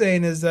I am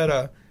saying is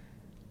that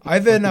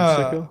I've been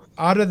out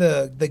of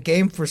the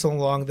game for so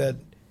long that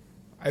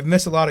I've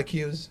missed a lot of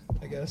cues,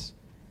 I guess.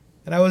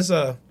 And I was,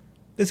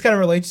 this kind of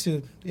relates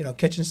to,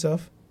 kitchen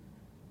stuff.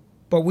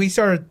 But we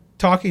started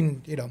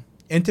talking,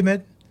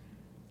 intimate,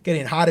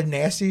 getting hot and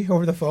nasty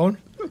over the phone.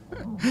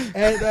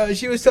 And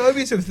she was telling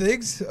me some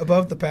things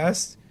about the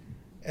past.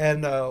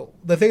 And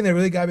the thing that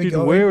really got me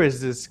going. Where is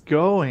this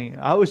going?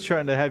 I was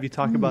trying to have you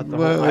talk about the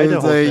whole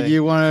Idaho thing.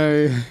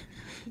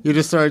 You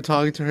just started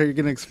talking to her. You're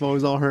going to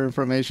expose all her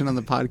information on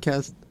the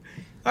podcast.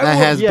 That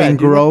has been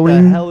growing.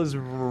 What the hell is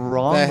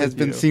wrong That has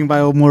been seen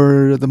by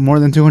more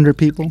than 200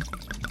 people.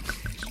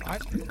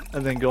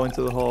 And then go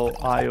into the whole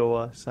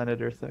Iowa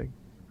senator thing.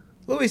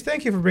 Luis,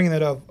 thank you for bringing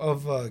that up,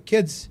 of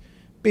kids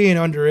being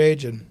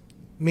underage and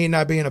me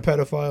not being a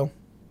pedophile.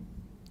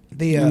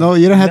 No,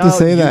 you don't have to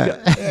say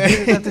that.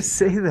 You don't have to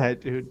say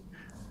that, dude.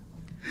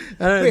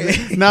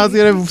 Now it's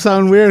going to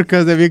sound weird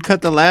because if you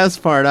cut the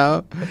last part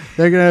out,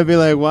 they're going to be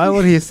like, why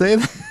would he say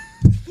that?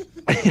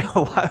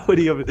 Why would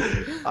he?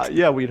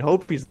 Yeah, we'd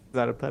hope he's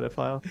not a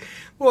pedophile.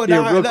 Well,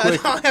 yeah, real quick,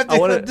 I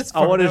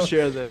want to out.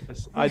 share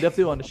this. I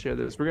definitely want to share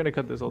this. We're gonna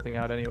cut this whole thing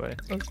out anyway.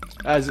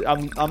 As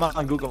I'm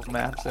on Google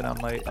Maps and I'm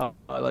like, oh,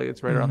 like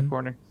it's right around the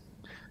corner.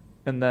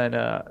 And then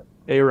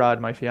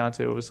A-Rod, my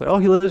fiance, was like, oh,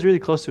 he lives really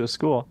close to a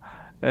school,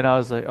 and I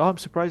was like, oh, I'm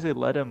surprised they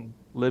let him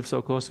live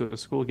so close to a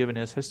school given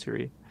his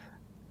history.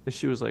 And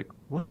she was like,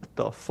 what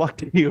the fuck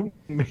do you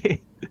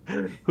mean?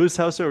 Whose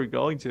house are we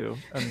going to?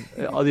 And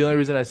the only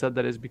reason I said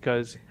that is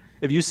because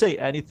if you say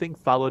anything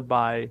followed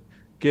by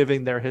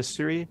giving their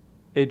history,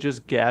 it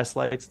just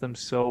gaslights them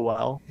so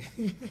well.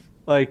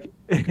 Like,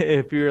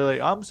 if you're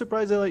like, I'm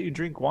surprised they let you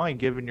drink wine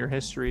given your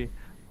history.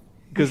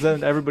 Because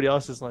then everybody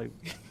else is like,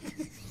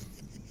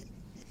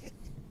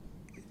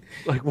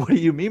 what do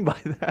you mean by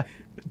that?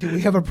 Do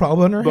we have a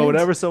problem on our hands?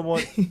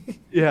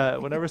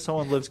 Whenever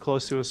someone lives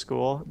close to a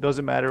school,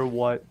 doesn't matter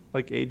what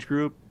age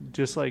group,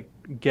 just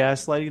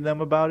gaslighting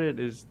them about it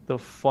is the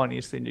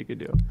funniest thing you could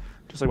do.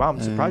 Just wow, I'm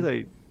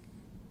surprised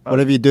what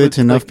if you do it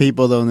to enough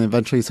people though, and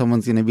eventually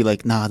someone's gonna be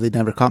like, nah, they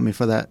never caught me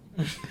for that.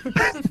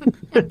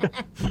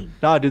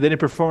 Nah, dude, they didn't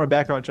perform a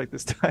background check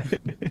this time.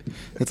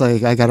 It's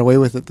like, I got away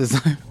with it this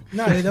time.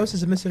 No, dude, that was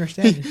just a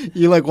misunderstanding.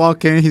 You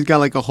walk in, he's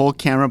got a whole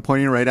camera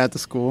pointing right at the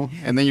school,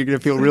 and then you're gonna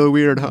feel really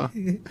weird, huh?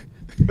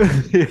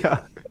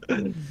 Yeah.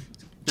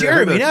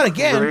 Jeremy, not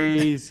again.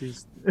 Crazy.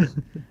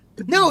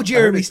 No,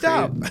 Jeremy,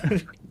 stop.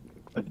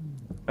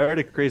 I heard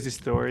a crazy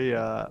story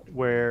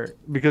where,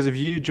 because if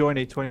you join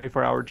a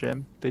 24-hour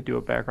gym, they do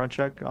a background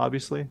check,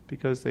 obviously,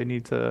 because they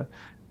need to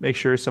make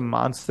sure some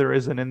monster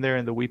isn't in there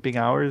in the weeping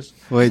hours.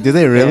 Wait, do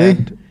they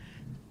really?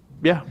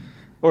 Yeah.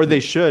 Or they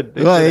should.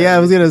 They Well, should yeah, at I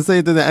was least. gonna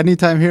say that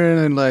anytime here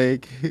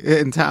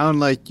in town,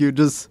 like you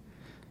just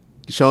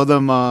show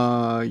them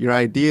your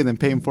ID and then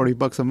pay them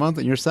 $40 a month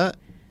and you're set.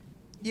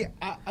 Yeah,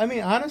 I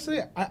mean, honestly,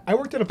 I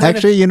worked at a Planet.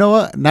 Actually, you know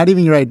what? Not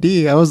even your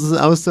ID. I was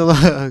still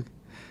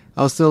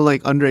I was still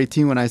like under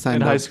 18 when I signed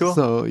In up. high school?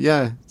 So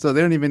yeah, so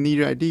they don't even need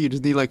your ID. You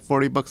just need like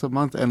 $40 a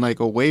month and like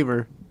a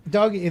waiver.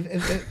 Dog,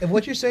 if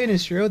what you're saying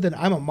is true, then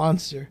I'm a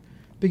monster.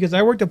 Because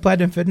I worked at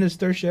Platinum Fitness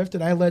third shift,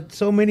 and I let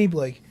so many,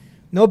 like,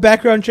 no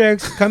background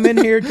checks, come in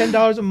here,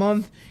 $10 a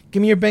month,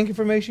 give me your bank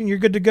information, you're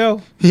good to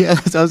go. Yeah,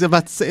 that's what I was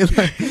about to say.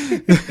 Like,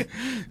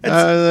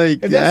 I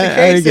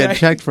didn't get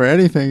checked for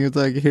anything. It's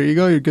like, here you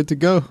go, you're good to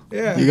go.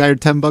 Yeah. You got your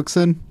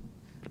 $10 in.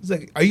 It's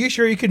like, are you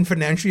sure you can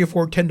financially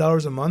afford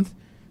 $10 a month?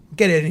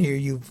 Get in here,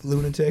 you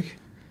lunatic.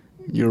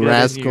 You Get in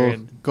rascal. here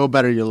and- Go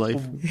better your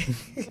life.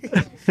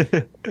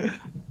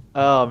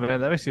 Oh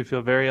man, that makes me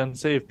feel very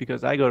unsafe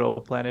because I go to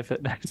a Planet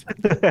Fitness.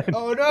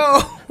 Oh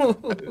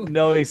no!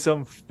 Knowing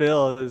some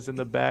Phil is in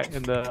the back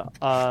in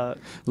the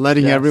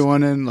Letting desk.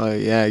 everyone in, like,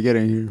 yeah, get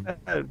in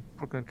here.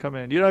 Fucking come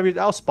in. You know,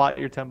 I'll spot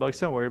your $10.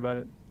 Don't worry about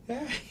it.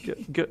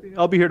 Yeah.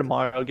 I'll be here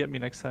tomorrow. Get me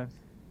next time.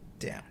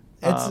 Damn.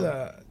 It's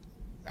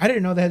I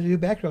didn't know they had to do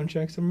background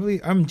checks.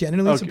 I'm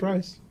genuinely Okay.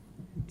 surprised.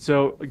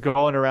 So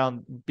going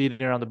around,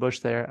 beating around the bush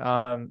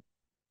there.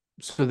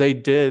 So they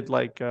did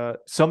like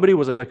somebody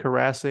was like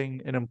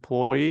harassing an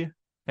employee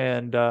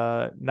and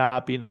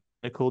not being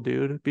a cool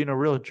dude, being a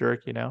real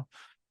jerk, you know,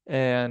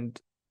 and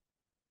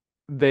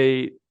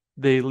they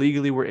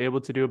legally were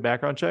able to do a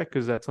background check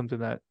because that's something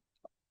that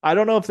I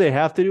don't know if they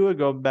have to do it.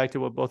 Going back to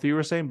what both of you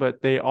were saying, but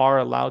they are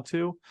allowed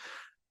to,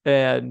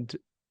 and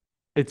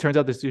it turns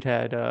out this dude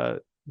had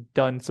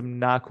done some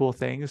not cool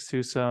things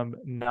to some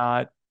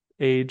not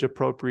age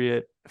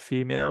appropriate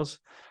females,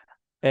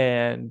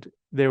 and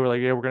they were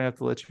like, yeah, we're gonna have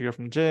to let you go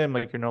from the gym,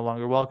 like you're no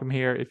longer welcome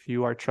here. If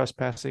you are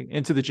trespassing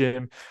into the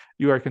gym,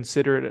 you are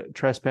considered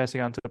trespassing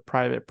onto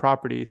private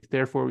property,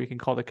 therefore we can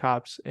call the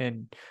cops.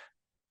 And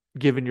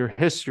given your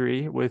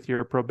history with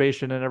your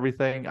probation and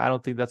everything, I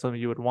don't think that's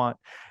something you would want.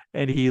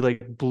 And he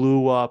like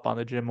blew up on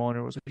the gym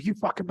owner, was like, you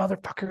fucking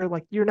motherfucker,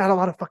 like you're not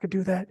allowed to fucking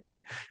do that,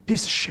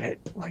 piece of shit,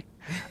 like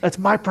that's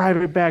my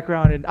private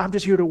background and I'm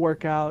just here to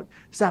work out,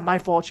 it's not my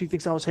fault she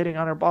thinks I was hitting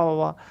on her, blah blah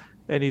blah.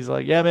 And he's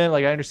like, yeah man,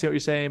 like I understand what you're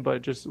saying,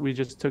 but we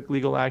just took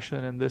legal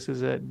action and this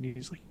is it. And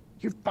he's like,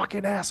 you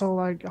fucking asshole,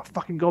 like I'll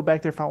fucking go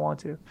back there if I want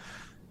to.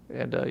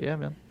 And yeah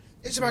man,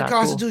 It's my not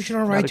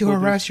constitutional cool. right Not a to cool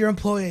harass your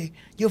employee.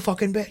 You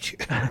fucking bitch.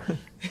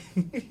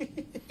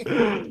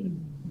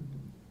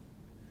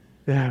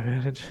 Yeah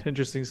man,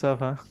 interesting stuff,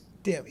 huh?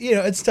 Damn,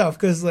 it's tough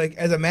because, like,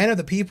 as a man of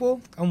the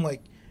people, I'm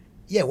like,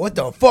 yeah, what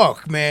the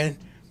fuck, man?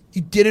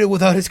 You did it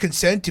without his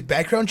consent to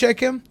background check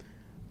him?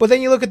 But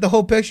then you look at the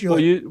whole picture,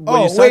 you're Well, like,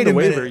 when you sign wait the a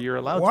waiver, minute. you're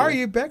allowed Why to. are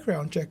you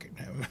background checking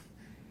him?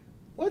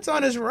 What's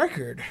on his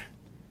record?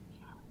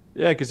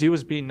 Yeah, because he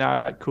was being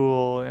not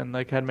cool and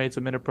like had made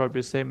some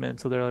inappropriate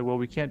statements. So they're like, well,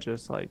 we can't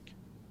just like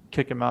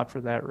kick him out for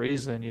that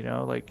reason, you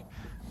know? Like,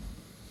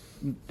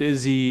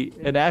 is he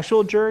an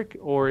actual jerk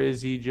or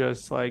is he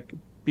just like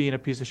being a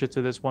piece of shit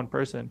to this one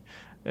person?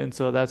 And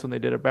so that's when they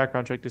did a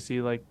background check to see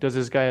like, does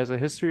this guy has a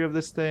history of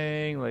this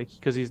thing? Like,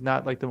 because he's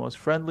not like the most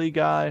friendly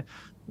guy.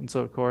 And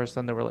so of course,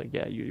 then they were like,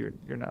 yeah, you're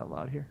not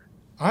allowed here.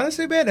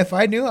 Honestly, man, if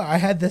I knew I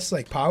had this,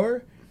 like,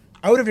 power,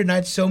 I would have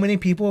denied so many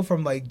people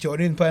from, like,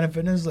 joining Planet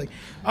Fitness. Like,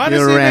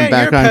 honestly, man,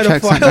 you're a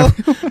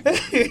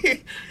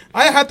pedophile.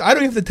 I don't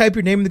even have to type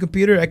your name in the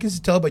computer. I can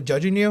just tell by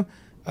judging you.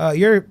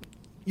 You're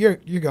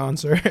gone,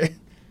 sir.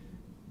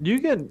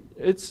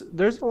 There's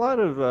a lot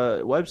of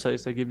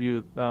websites that give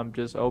you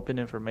just open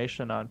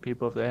information on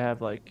people if they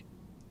have like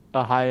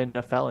a high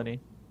enough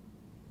felony.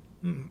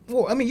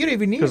 Well, I mean, you don't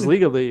even need Because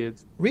legally,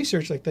 it's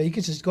research like that. You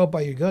can just go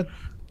by your gut.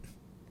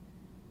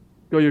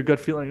 go your gut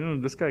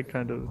feeling. This guy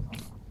kind of.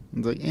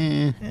 It's like,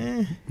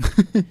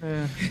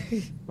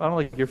 I don't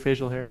like your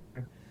facial hair.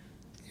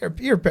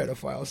 You're a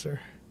pedophile, sir.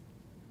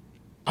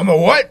 I'm a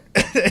what?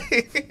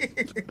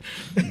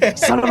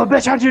 Son of a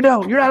bitch! How'd you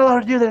know? You're not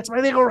allowed to do that. It's my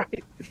legal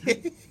right.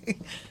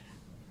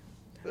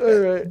 All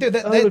right, Dude,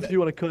 I don't know if you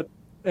want to cut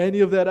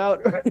any of that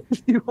out, or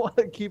if you want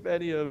to keep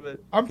any of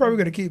it. I'm probably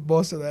gonna keep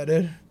most of that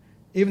in,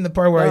 even the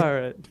part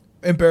where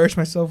I embarrass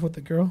myself with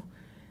the girl.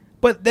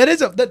 But that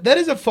is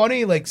a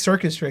funny like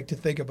circus trick to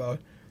think about,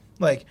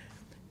 like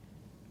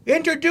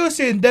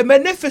introducing the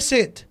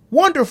magnificent,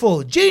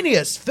 wonderful,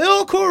 genius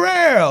Phil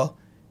Correll,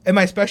 and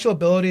my special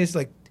ability is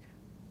like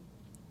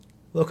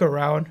look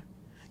around.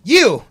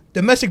 You,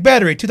 domestic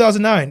battery,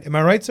 2009. Am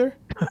I right, sir?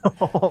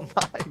 Oh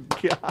my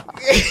god!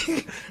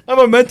 I'm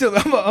a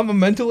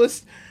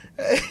mentalist.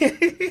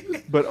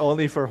 But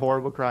only for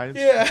horrible crimes.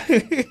 Yeah.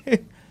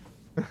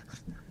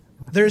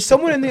 There's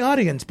someone in the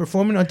audience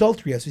performing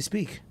adultery as we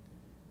speak.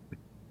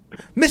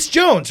 Miss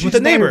Jones with a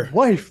neighbor.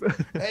 Wife.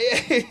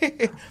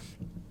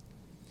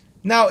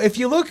 Now, if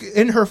you look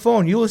in her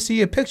phone, you will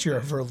see a picture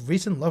of her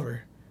recent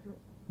lover.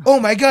 Oh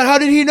my God! How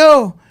did he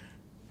know?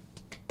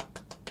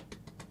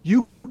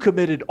 You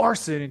committed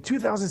arson in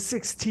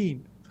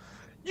 2016.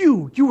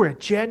 You were at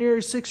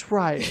January 6th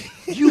riot.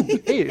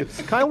 Hey,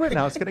 it's Kyle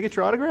Rittenhouse. Can I get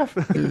your autograph?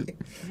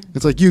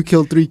 It's like you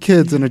killed 3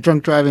 kids in a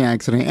drunk driving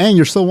accident, and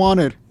you're still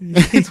wanted.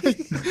 Like,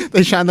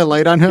 they shine the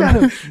light on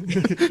him.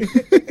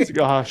 It's like,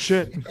 oh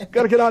shit,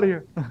 gotta get out of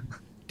here.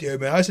 Damn,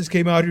 man, I just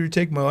came out here to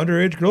take my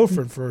underage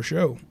girlfriend for a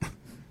show.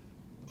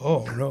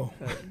 Oh no,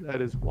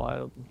 that is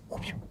wild.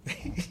 Do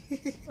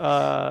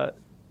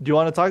you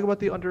want to talk about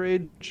the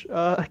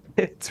underage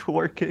kids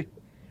working?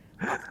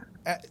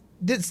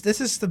 This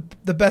is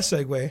the best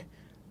segue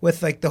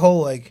with like the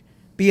whole like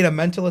being a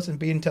mentalist and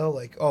being told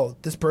like, oh,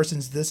 this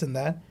person's this and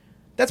that.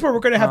 That's what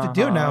we're gonna have to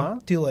do now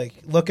to like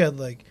look at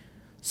like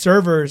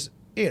servers.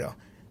 You know,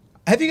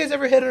 have you guys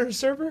ever hit on a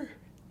server?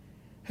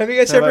 Have you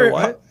guys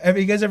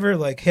ever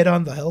like hit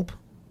on the help?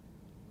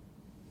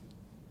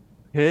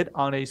 Hit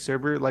on a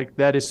server like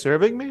that is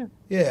serving me?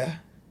 Yeah.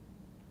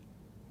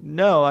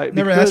 No, I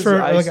never asked for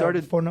like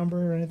a phone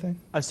number or anything.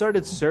 I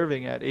started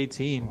serving at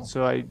 18,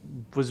 so I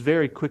was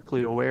very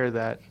quickly aware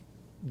that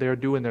they're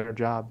doing their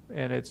job,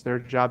 and it's their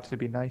job to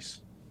be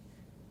nice.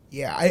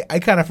 Yeah, I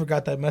kind of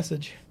forgot that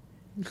message.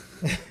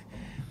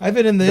 I've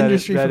been in the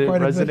industry for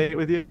quite a bit. Resonate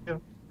with you?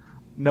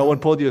 No one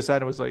pulled you aside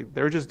and was like,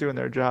 they're just doing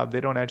their job. They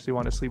don't actually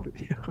want to sleep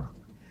with you.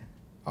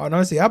 Oh, no,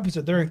 it's the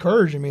opposite. They're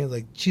encouraging me.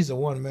 Like, she's a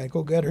one, man.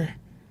 Go get her.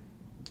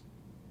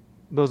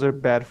 Those are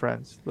bad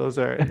friends. Those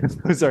are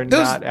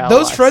not allies.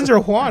 Those friends are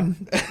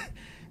Juan.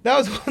 That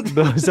was one.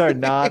 Those are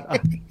not.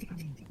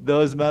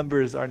 Those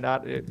members are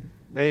not.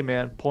 Hey,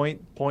 man,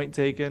 point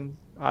taken.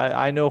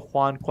 I know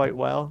Juan quite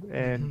well,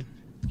 and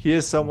he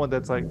is someone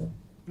that's like,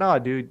 nah,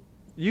 dude,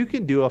 you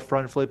can do a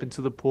front flip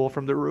into the pool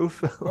from the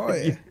roof. Oh,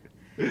 yeah.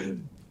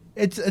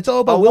 It's all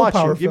about I'll willpower, watch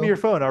you. Phil. Give me your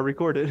phone. I'll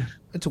record it.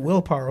 It's a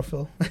willpower,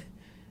 Phil.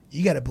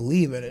 You got to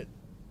believe in it.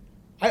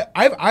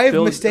 I've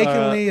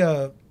mistakenly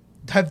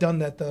I've done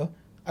that, though.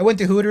 I went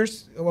to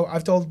Hooters. Well,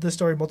 I've told this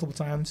story multiple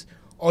times.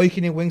 All you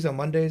can eat wings on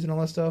Mondays and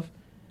all that stuff.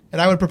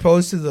 And I would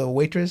propose to the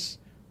waitress.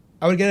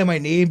 I would get on my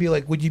knee and be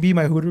like, would you be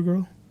my Hooter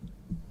girl?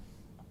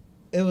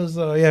 It was,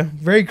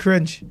 very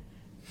cringe.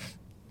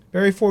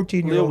 Very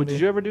 14-year-old. Leo,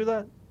 did you ever do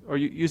that? Or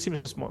you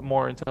seem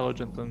more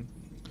intelligent than...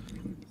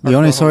 The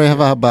only story I have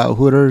about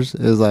Hooters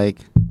is like,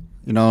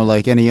 you know,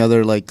 like any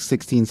other like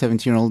 16,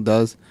 17-year-old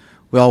does.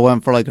 We all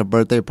went for like a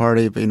birthday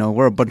party, but, you know,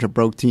 we're a bunch of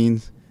broke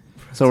teens.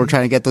 So we're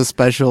trying to get those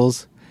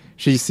specials.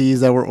 She sees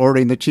that we're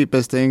ordering the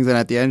cheapest things, and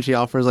at the end she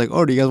offers like,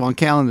 oh, do you guys want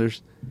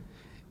calendars?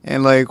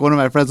 And like one of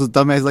my friends was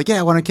dumbass, like, yeah,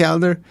 I want a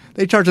calendar.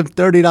 They charge him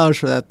 $30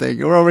 for that thing.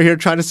 We're over here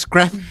trying to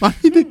scrap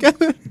money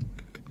together.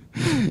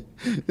 Dude,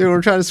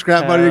 we're trying to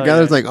scrap money together.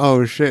 Yeah. It's like,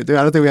 oh shit, dude,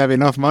 I don't think we have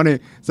enough money.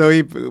 So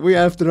we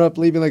ended up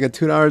leaving like a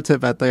 $2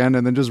 tip at the end,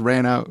 and then just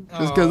ran out.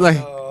 Just because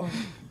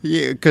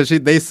because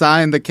they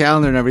signed the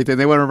calendar and everything.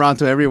 They went around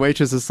to every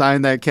waitress to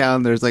sign that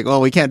calendar. It's like, oh,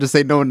 we can't just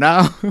say no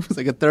now. It was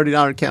like a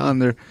 $30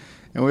 calendar,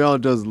 and we all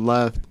just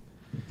left.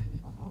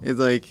 It's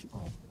like,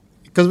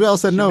 because we all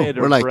said no.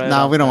 We're like,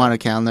 nah, we don't want a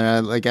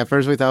calendar. Like at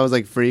first we thought it was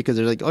like free because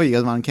they're like, oh, you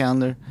guys want a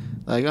calendar?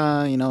 Like,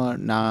 you know what?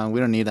 Nah, we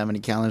don't need that many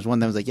calendars. One of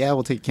them was like, yeah,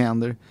 we'll take a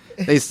calendar.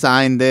 They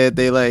signed it.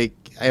 They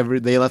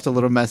they left a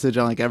little message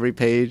on like every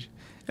page.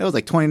 It was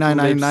like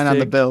 $29.99 on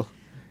the bill.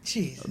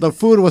 Jeez. The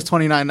food was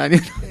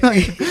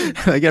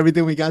 $29.99. Like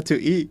everything we got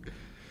to eat.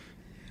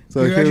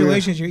 So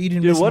congratulations, you're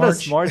eating. Dude, what a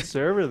smart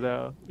server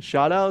though.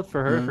 Shout out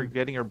for her for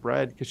getting her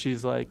bread, because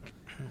she's like,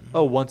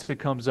 oh, once it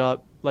comes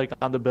up like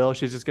on the bill,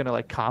 she's just gonna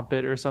like comp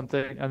it or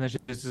something, and then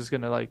she's just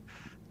gonna like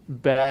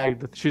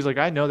bag. She's like,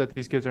 I know that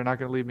these kids are not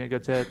gonna leave me a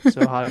good tip,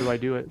 so how do I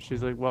do it?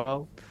 She's like,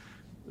 well,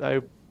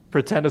 I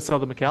pretend to sell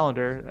them a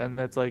calendar, and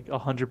that's like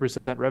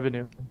 100%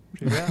 revenue.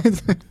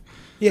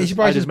 Yeah, she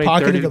probably just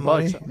pocketed the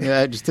money.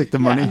 Yeah, I just took the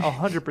money.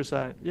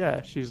 100%.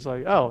 Yeah, she's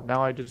like, oh,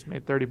 now I just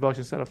made $30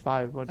 instead of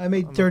 $5. I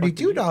made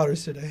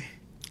 $32 today.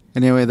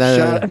 Anyway,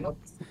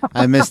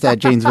 I missed that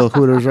Janesville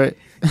Hooters, right?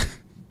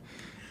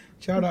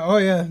 Shout out! Oh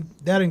yeah,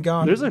 that and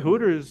gone. There's a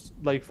Hooters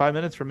like 5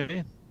 minutes from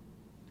me.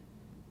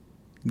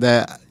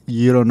 That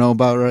you don't know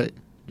about, right?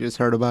 You just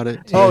heard about it.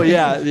 Oh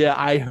yeah.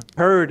 I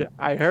heard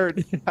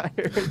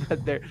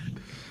that there.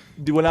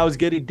 When I was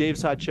getting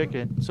Dave's Hot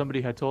Chicken,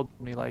 somebody had told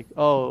me like,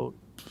 oh,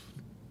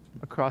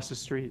 across the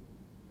street.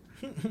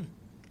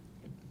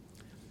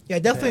 Yeah,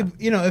 definitely.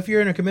 Yeah. You know, if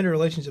you're in a committed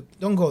relationship,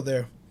 don't go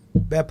there.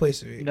 Bad place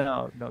to be.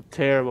 No,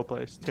 terrible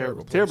place.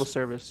 Terrible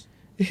service.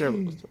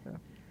 Terrible. Yeah.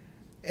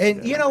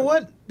 And you know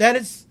what? That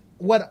is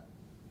what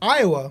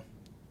Iowa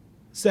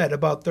said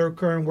about their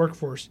current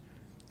workforce.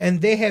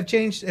 And they have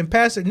changed and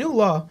passed a new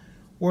law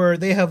where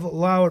they have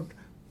allowed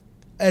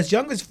as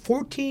young as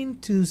 14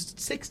 to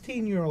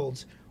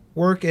 16-year-olds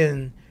work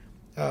in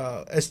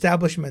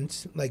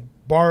establishments like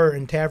bar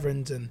and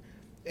taverns and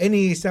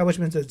any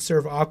establishments that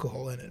serve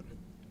alcohol in it.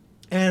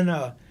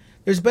 And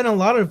there's been a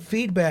lot of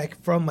feedback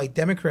from like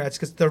Democrats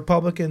because the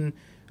Republican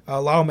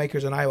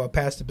lawmakers in Iowa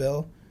passed a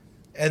bill.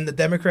 And the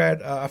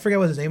Democrat, I forget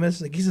what his name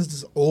is. Like he's just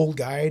this old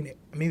guy,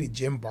 maybe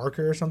Jim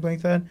Barker or something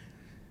like that.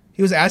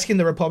 He was asking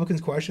the Republicans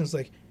questions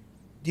like,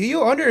 do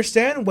you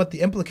understand what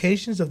the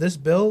implications of this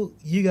bill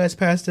you guys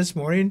passed this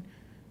morning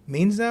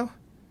means now?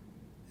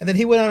 And then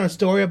he went on a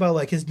story about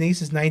like his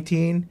niece is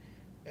 19,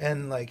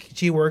 and like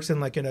she works in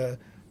like in a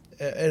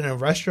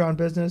restaurant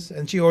business,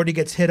 and she already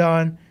gets hit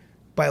on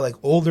by like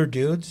older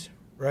dudes,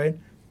 right?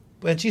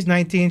 When she's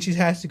 19, she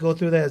has to go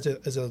through that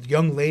as a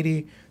young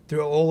lady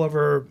through all of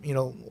her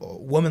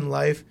woman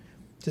life,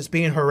 just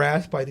being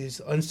harassed by these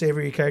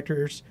unsavory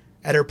characters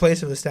at her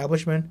place of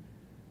establishment.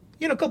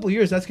 In a couple of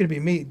years, that's gonna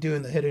be me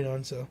doing the hitting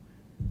on. So,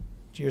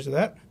 cheers to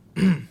that.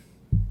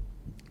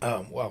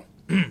 Well.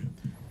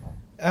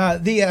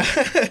 I'm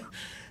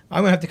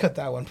gonna have to cut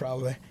that one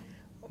probably,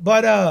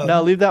 but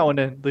no, leave that one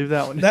in. Leave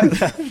that one.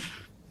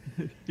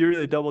 You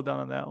really doubled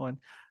down on that one.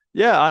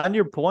 Yeah, on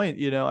your point,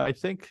 I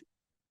think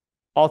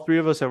all three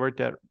of us have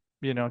worked at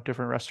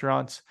different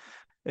restaurants,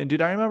 and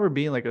dude, I remember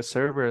being like a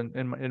server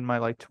in my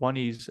like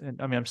 20s, and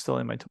I mean I'm still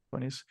in my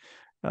 20s,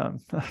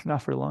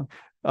 not for long,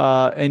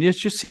 and it's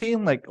just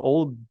seeing like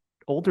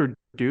older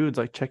dudes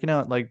like checking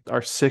out like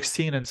our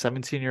 16 and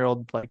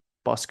 17-year-old like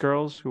bus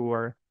girls who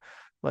are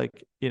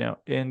like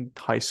in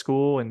high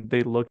school, and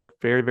they look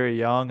very, very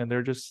young, and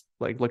they're just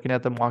like looking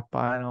at them walk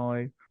by, and I'm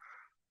like,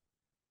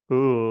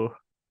 ooh,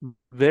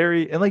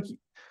 very. And like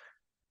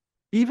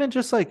even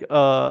just like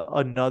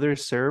another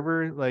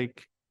server,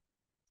 like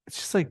it's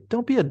just like,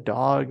 don't be a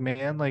dog,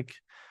 man. Like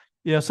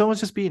someone's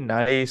just being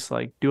nice,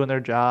 like doing their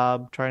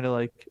job, trying to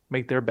like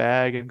make their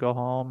bag and go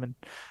home, and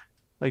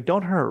like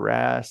don't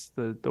harass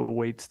the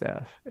wait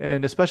staff.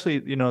 And especially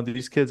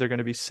these kids are going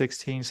to be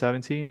 16,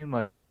 17,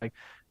 like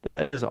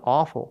that is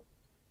awful.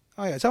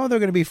 Oh yeah, some of them are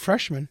going to be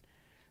freshmen,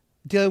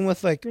 dealing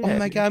with like, oh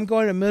my god, I'm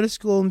going to middle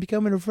school and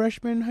becoming a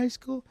freshman in high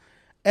school,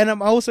 and I'm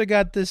also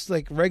got this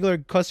like regular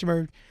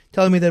customer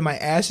telling me that my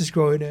ass is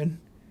growing in.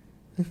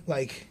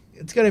 Like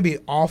it's going to be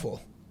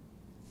awful.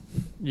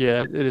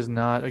 Yeah, it is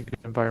not a good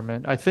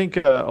environment. I think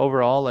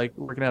overall, like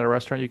working at a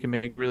restaurant, you can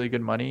make really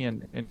good money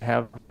and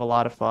have a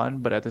lot of fun,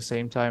 but at the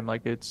same time,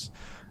 like it's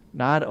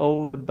not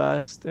the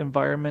best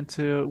environment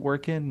to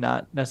work in,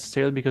 not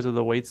necessarily because of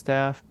the wait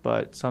staff,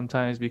 but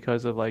sometimes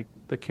because of like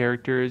the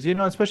characters,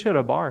 especially at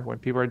a bar when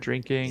people are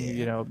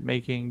drinking,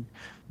 making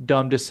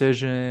dumb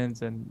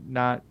decisions and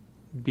not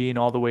being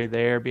all the way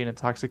there, being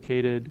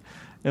intoxicated.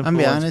 I'm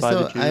be honest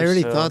though, I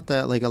already thought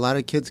that like a lot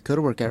of kids could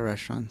work at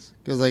restaurants,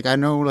 because like I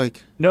know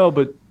like no,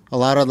 but a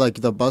lot of like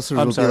the bussers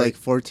will be like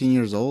 14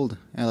 years old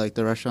at like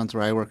the restaurants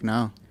where I work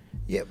now.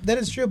 Yeah, that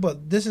is true,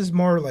 but this is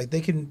more like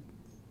they can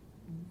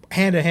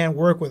hand-to-hand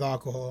work with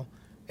alcohol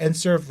and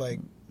serve like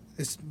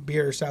this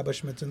beer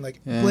establishments and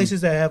like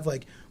places that have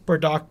like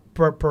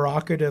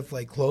provocative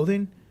like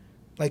clothing,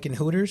 like in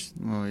Hooters.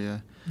 Oh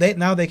yeah, they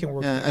can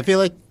work. Yeah, I feel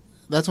like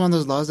that's one of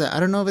those laws that I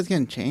don't know if it's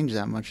gonna change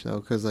that much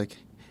though, because like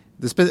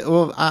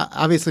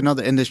obviously not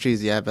the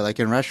industries yet, but like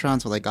in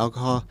restaurants with like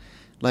alcohol,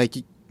 like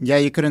yeah,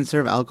 you couldn't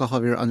serve alcohol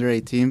if you're under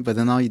 18, but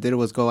then all you did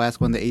was go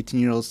ask one of the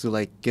 18-year-olds to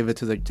like give it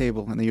to their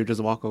table, and then you just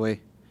walk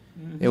away.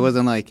 Mm-hmm. It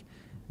wasn't like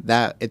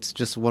that. It's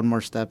just one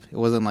more step. It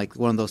wasn't like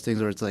one of those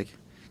things where it's like,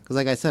 because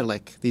like I said,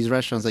 like these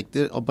restaurants, like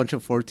a bunch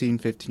of 14,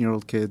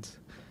 15-year-old kids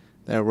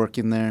that are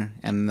working there,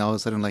 and all of a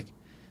sudden like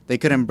they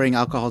couldn't bring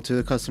alcohol to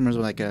the customers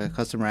when like a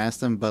customer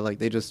asked them, but like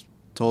they just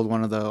told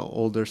one of the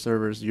older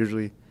servers,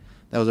 usually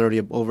that was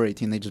already over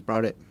 18, they just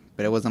brought it,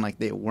 but it wasn't like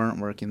they weren't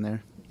working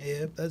there.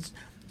 Yeah,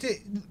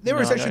 they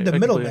were essentially the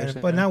middleman,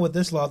 but now with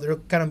this law, they're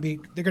gonna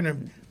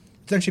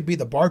essentially be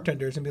the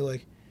bartenders and be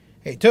like,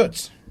 "Hey,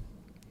 Toots,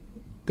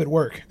 good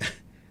work,"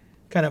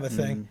 kind of a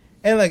thing.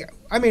 And like,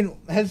 I mean,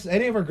 has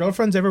any of our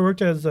girlfriends ever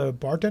worked as a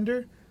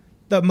bartender?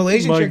 The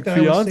Malaysian chick that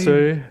I was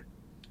seeing.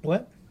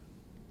 What?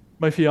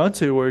 My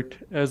fiance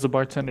worked as a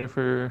bartender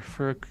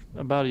for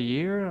about a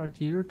year or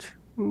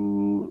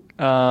two.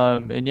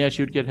 And yeah,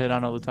 she would get hit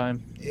on all the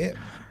time. Yeah.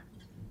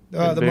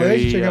 The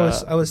Malaysian chick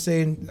I was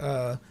saying,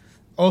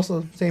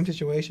 also same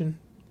situation,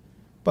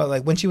 but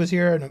like when she was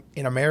here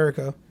in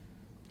America,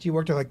 she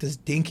worked at like this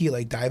dinky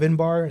like diving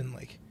bar, and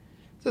like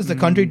this is the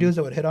country dudes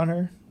that would hit on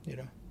her,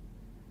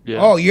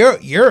 Yeah. Oh,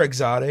 you're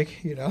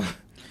exotic,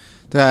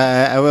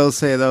 I will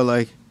say though,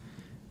 like,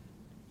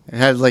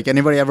 has like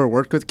anybody ever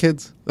worked with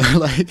kids?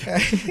 Like,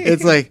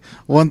 it's like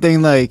one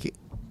thing. Like,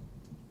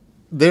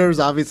 there's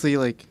obviously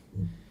like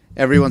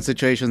everyone's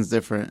situation is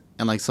different,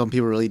 and like some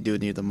people really do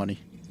need the money,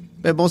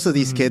 but most of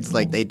these kids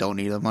like they don't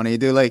need the money.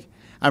 Dude, like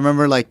I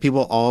remember like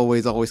people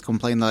always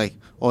complain like,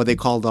 oh, they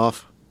called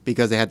off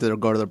because they had to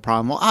go to their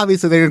prom. Well,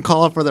 obviously they didn't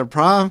call off for their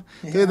prom.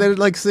 Yeah. Dude, they're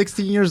like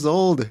 16 years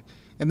old.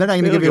 And they're not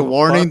going to give you a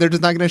warning. They're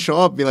just not going to show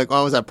up. Be like, oh,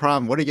 I was at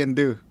prom. What are you going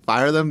to do?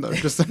 Fire them?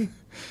 Just then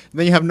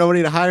you have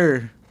nobody to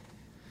hire.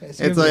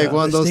 It's like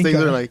one of those things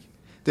where like,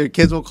 their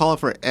kids will call up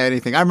for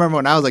anything. I remember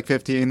when I was like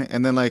 15,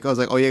 and then like I was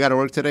like, oh, you got to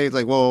work today? It's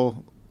like,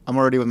 well, I'm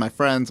already with my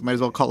friends. Might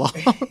as well call off.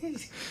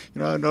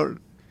 No.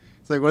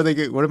 It's like, what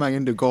am I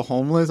going to do? Go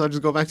homeless? I'll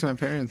just go back to my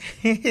parents.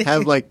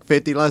 Have like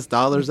 $50 less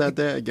that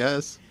day, I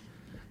guess.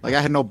 Like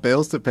I had no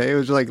bills to pay. It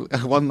was just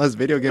like one less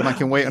video game. I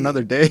can wait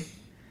another day.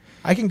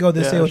 I can go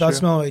this day without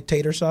smelling like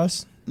tater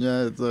sauce.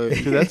 Yeah, it's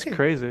like dude, that's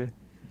crazy.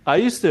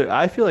 I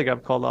feel like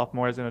I've called off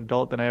more as an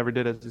adult than I ever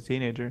did as a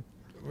teenager.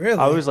 Really?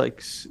 I was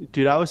like,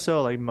 dude, I was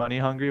so like money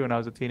hungry when I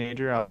was a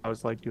teenager. I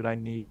was like, dude, I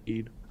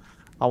need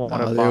I want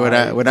to Dude,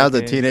 buy. when I was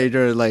a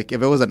teenager, like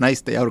if it was a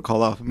nice day, I would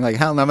call off. I'm like,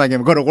 hell no, I'm not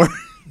gonna go to work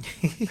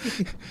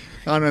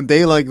on a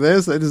day like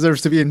this. It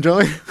deserves to be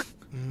enjoyed.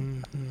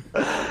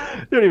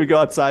 You don't even go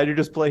outside. You're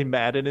just playing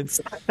Madden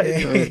inside.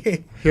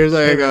 Here's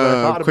like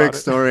a quick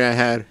story I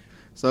had.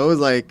 So it was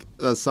like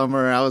the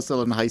summer. I was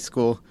still in high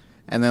school,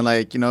 and then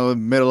like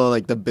middle of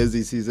like the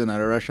busy season at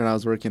a restaurant I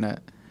was working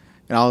at,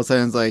 and all of a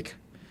sudden it's like,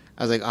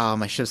 I was like, oh,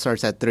 my shift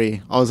starts at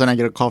 3. All of a sudden I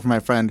get a call from my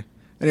friend.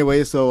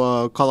 Anyway,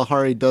 so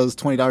Kalahari does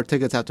 $20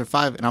 tickets after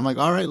 5, and I'm like,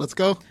 all right, let's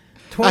go.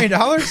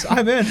 $20?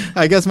 I'm in.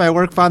 I guess my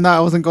work found out I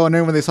wasn't going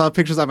in when they saw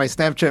pictures on my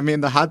Snapchat of me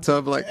in the hot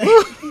tub. Like,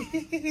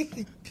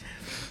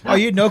 oh,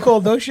 you no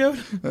cold no show?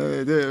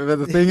 But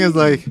the thing is,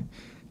 like,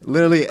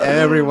 literally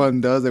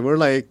everyone does it. We're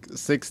like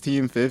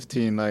 16,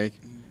 15. Like,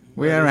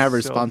 we don't have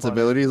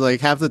responsibilities. So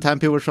like, half the time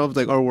people show up, it's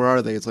like, oh, where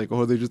are they? It's like,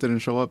 oh, they just didn't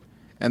show up.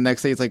 And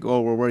next day, it's like,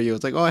 oh, where were you?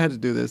 It's like, oh, I had to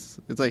do this.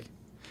 It's like,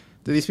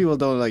 these people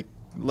don't like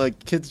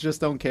kids just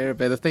don't care.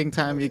 But at the same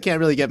time, you can't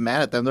really get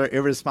mad at them. They're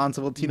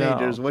irresponsible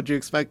teenagers. No. What do you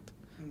expect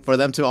for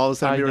them to all of a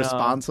sudden be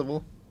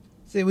responsible?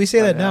 See, we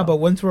say that now, but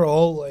once we're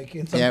all like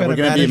in some kind of we're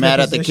gonna be mad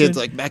at the position, kids.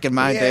 Like back in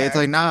my day, it's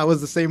like, nah, I was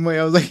the same way.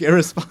 I was like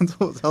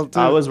irresponsible as hell too.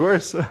 I was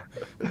worse.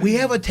 We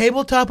have a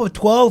tabletop of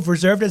 12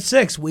 reserved at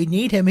 6. We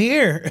need him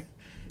here.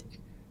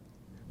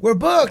 We're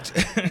booked.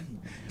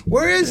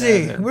 Where is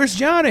he? Man. Where's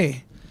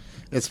Johnny?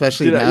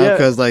 Especially now,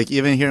 because like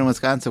even here in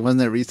Wisconsin,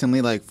 wasn't it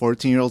recently like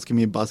 14-year-olds can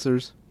be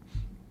bussers?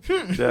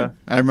 Yeah,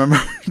 I remember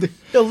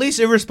the least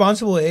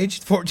irresponsible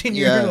age,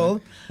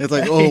 14-year-old. It's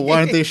like, oh, why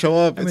don't they show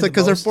up? It's like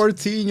because they're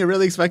 14. You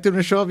really expect them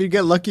to show up. You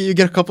get lucky, you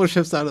get a couple of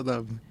shifts out of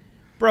them.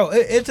 Bro,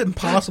 it's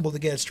impossible to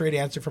get a straight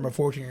answer from a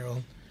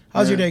 14-year-old.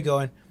 How's your day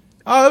going?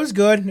 Oh, it was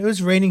good. It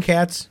was raining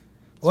cats.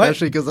 What?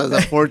 Especially because as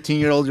a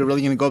 14-year-old, you're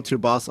really gonna go up to your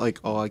boss like,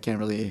 oh, I can't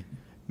really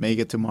make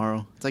it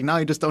tomorrow. It's like, no,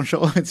 you just don't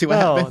show up and see what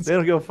happens. They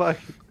don't go fuck.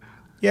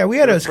 Yeah, we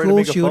had They're a afraid to school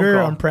make a phone shooter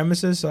call. on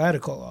premises, so I had to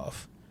call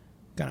off.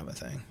 Kind of a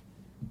thing.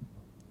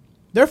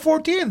 They're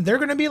 14. They're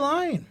going to be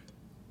lying.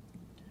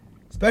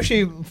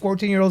 Especially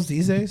 14-year-olds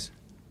these days.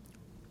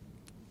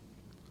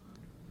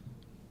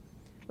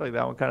 Like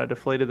that one kind of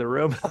deflated the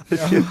room.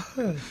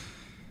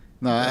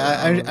 No,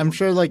 I'm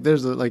sure like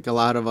there's like a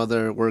lot of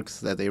other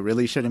works that they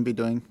really shouldn't be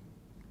doing.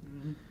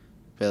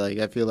 But like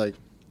I feel like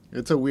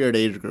it's a weird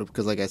age group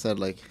because like I said,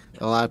 like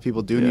a lot of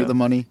people do need the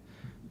money,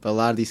 but a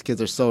lot of these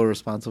kids are so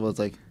irresponsible. It's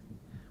like,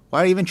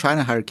 why are you even trying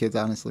to hire kids?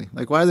 Honestly,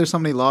 like why are there so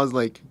many laws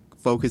like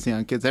focusing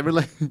on kids?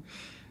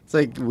 It's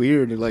like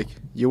weird. Like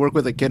you work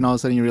with a kid and all of a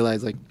sudden you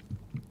realize like,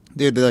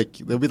 dude, like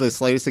there'll be the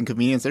slightest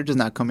inconvenience. They're just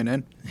not coming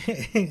in.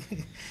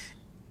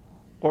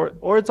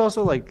 Or it's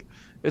also like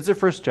it's their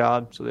first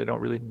job, so they don't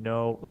really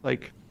know.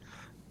 Like,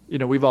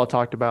 we've all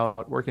talked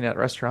about working at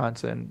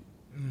restaurants, and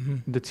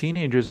the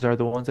teenagers are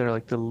the ones that are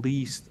like the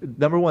least.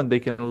 Number one, they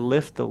can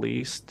lift the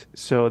least,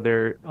 so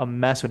they're a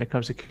mess when it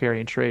comes to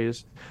carrying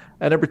trays.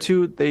 And number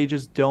two, they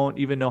just don't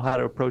even know how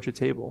to approach a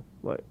table.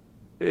 Like,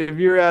 if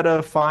you're at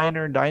a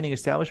finer dining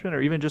establishment,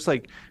 or even just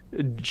like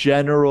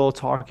general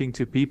talking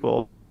to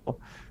people,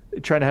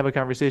 trying to have a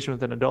conversation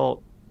with an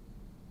adult,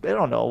 they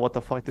don't know what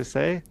the fuck to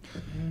say.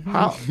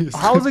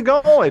 How's it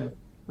going?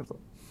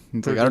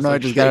 It's like, I don't know, I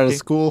just got out of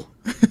school.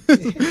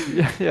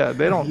 yeah,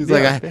 they don't. He's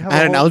like, I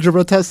had an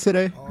algebra test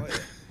today.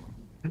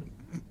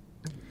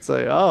 It's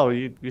like, oh,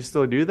 you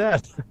still do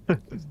that?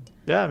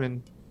 Yeah, I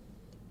mean,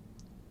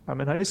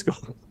 I'm in high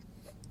school.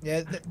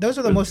 Yeah, those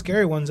are the most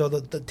scary ones, though.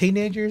 The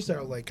teenagers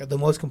are like the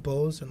most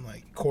composed and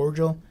like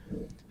cordial.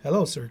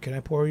 Hello, sir. Can I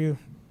pour you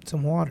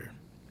some water?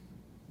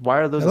 Why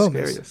are those the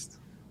scariest? Miss.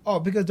 Oh,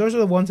 because those are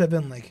the ones that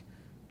have been like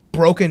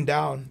broken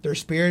down. Their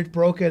spirit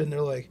broken, and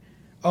they're like,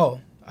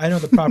 oh, I know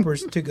the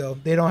propers to go.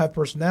 They don't have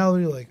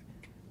personality. Like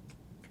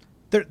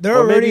they're or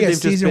already maybe a they've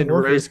just seasoned been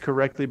worker. raised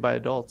correctly by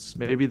adults.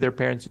 Maybe their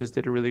parents just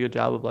did a really good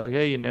job of like,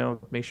 hey,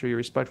 make sure you're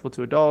respectful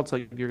to adults.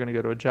 Like if you're gonna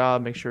go to a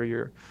job, make sure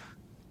you're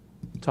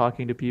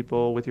talking to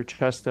people with your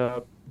chest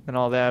up and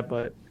all that.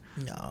 But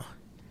no,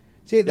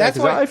 see, that's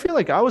why I feel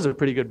like I was a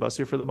pretty good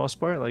busser for the most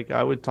part. Like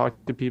I would talk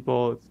to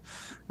people.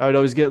 I would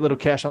always get a little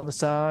cash on the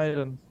side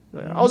and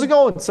how's it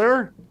going,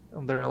 sir?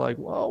 And they're like,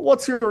 well,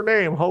 what's your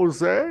name,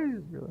 Jose?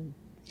 Like,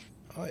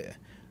 oh yeah,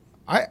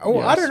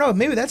 I don't know.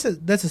 Maybe that's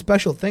a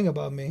special thing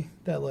about me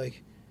that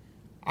like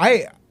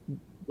a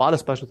lot of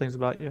special things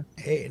about you.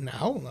 Hey,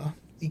 no.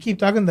 You keep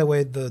talking that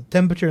way, the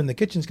temperature in the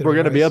kitchen's gonna. We're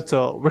gonna be up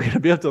till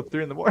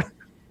 3 in the morning.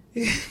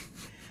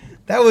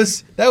 That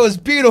was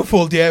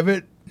beautiful, damn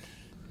it.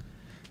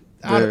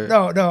 I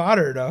don't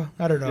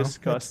know.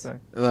 Disgusting.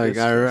 Like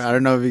I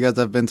don't know if you guys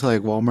have been to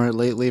like Walmart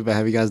lately, but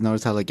have you guys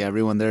noticed how like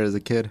everyone there is a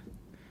kid?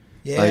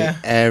 Yeah. Like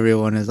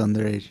everyone is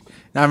underage.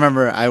 And I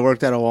remember I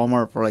worked at a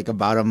Walmart for like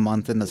about a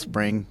month in the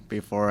spring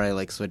before I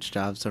like switched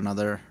jobs to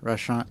another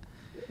restaurant.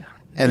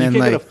 And then can't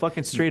like get a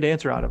fucking straight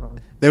answer out of them.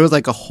 There was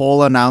like a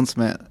whole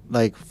announcement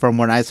like from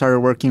when I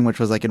started working, which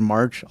was like in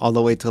March, all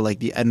the way to like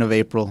the end of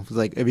April. It was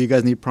like, if you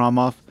guys need prom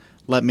off,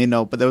 let me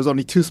know. But there was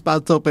only 2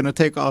 spots open to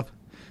take off.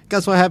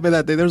 Guess what happened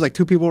that day? There was like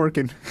 2 people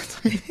working.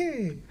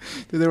 Dude,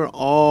 they were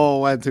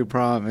all went to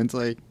prom. It's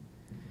like,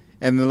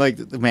 And then like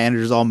the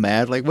manager's all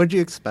mad. Like, what'd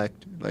you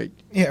expect? Like,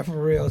 Yeah,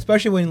 for real.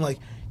 Especially when like,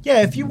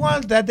 yeah, if you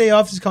want that day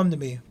off, just come to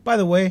me. By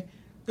the way,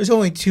 there's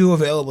only 2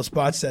 available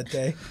spots that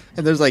day.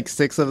 and there's like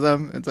 6 of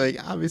them. It's like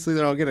obviously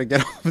they're all gonna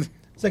get off.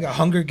 It's like a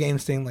Hunger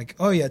Games thing. Like,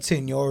 oh yeah, it's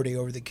seniority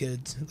over the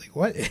kids. Like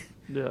what?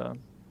 Yeah,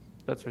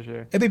 that's for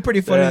sure. It'd be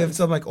pretty funny Yeah. if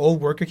some like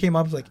old worker came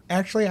up and was like,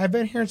 actually, I've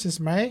been here since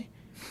May.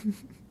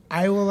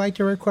 I would like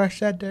to request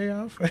that day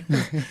off.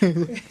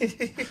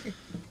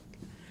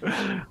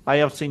 I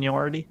have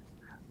seniority.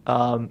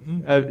 Do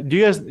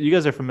you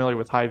guys are familiar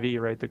with Hy-Vee,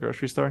 right? The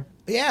grocery store.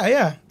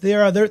 Yeah.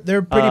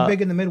 They're pretty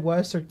big in the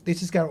Midwest. They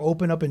just got to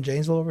open up in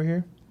Janesville over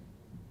here.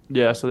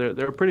 Yeah, so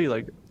they're pretty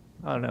like,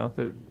 I don't know,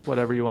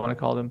 whatever you want to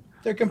call them.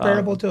 They're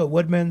comparable to a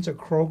Woodman's or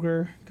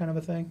Kroger kind of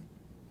a thing.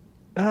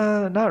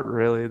 Not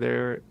really.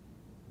 They're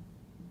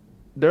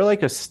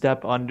like a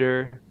step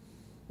under,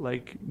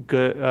 like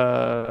good.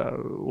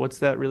 What's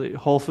that really?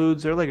 Whole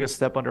Foods. They're like a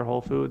step under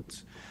Whole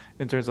Foods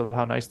in terms of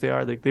how nice they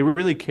are. Like they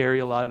really carry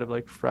a lot of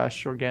like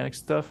fresh organic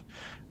stuff.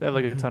 They have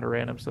like a ton of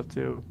random stuff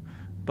too.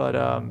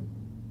 But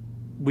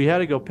we had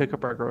to go pick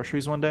up our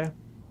groceries one day,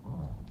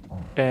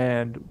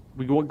 and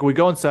we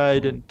go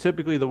inside, and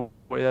typically the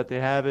way that they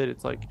have it,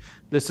 it's like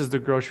this is the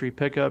grocery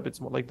pickup. It's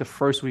like the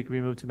first week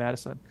we moved to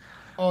Madison.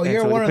 Oh, And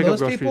you're so to one of pick up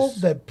those people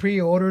groceries- that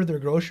pre-order their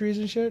groceries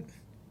and shit?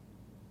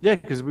 Yeah,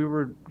 because we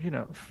were,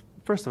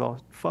 first of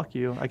all, fuck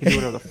you. I can do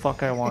whatever the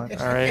fuck I want.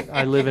 All right.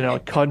 I live in a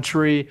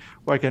country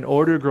where I can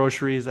order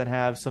groceries and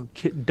have some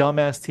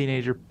dumbass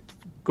teenager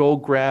go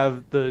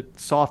grab the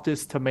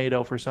softest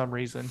tomato for some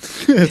reason.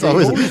 it's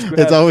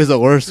always the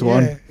worst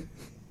one.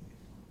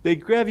 They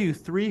grab you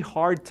 3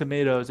 hard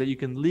tomatoes that you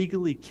can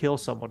legally kill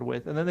someone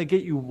with, and then they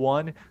get you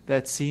one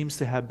that seems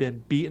to have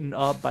been beaten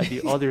up by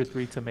the other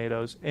 3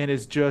 tomatoes, and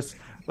is just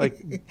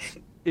like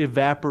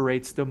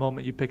evaporates the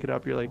moment you pick it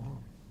up. You're like,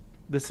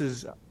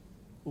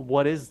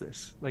 what is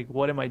this? Like,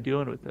 what am I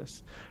doing with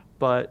this?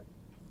 But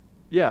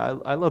yeah,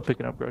 I love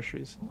picking up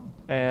groceries.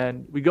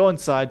 And we go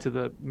inside to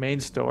the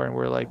main store, and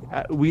we're like,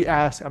 we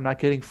ask, I'm not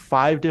kidding,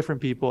 5 different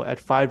people at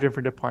 5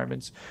 different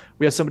departments.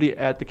 We have somebody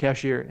at the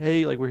cashier,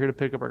 hey, like, we're here to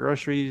pick up our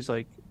groceries.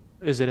 Like,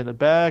 is it in the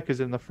back? Is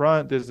it in the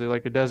front? Is it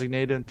like a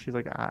designated? And she's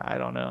like, I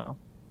don't know.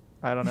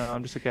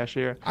 I'm just a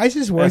cashier. I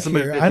just work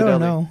here. I don't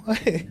know.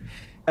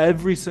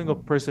 Every single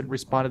person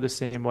responded the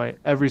same way.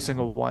 Every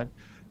single one.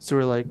 So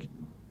we're like,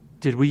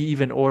 did we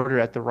even order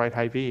at the right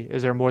Hy-Vee?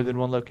 Is there more than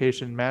one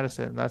location in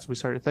Madison? And that's what we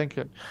started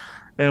thinking.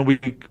 And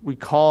we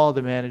call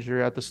the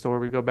manager at the store.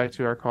 We go back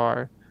to our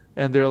car,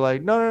 and they're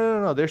like,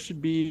 no. There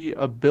should be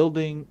a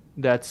building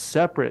that's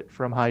separate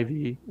from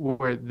Hy-Vee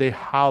where they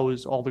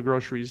house all the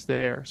groceries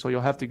there. So you'll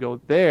have to go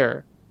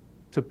there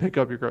to pick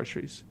up your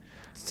groceries.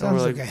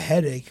 Sounds like a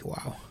headache.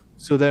 Wow.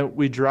 So then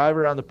we drive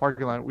around the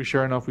parking lot.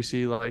 Sure enough, we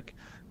see like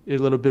a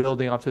little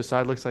building off to the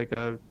side. Looks like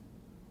a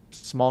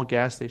small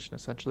gas station,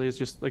 essentially. It's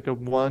just like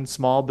one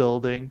small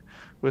building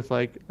with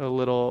like a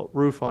little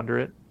roof under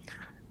it.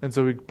 And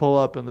so we pull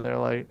up, and they're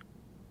like,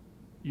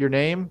 your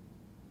name?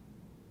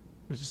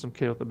 There's just some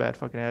kid with a bad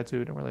fucking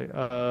attitude. And we're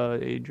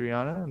like,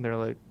 Adriana. And they're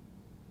like,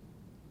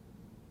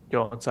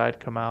 go inside,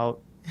 come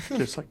out.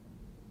 Just like,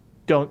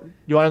 you want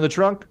it in the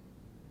trunk?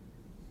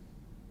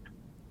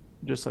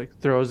 Just like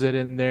throws it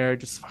in there,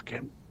 just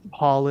fucking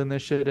hauling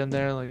this shit in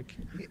there. Like,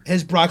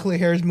 his broccoli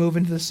hair is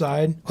moving to the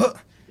side.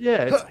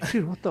 Yeah, it's like,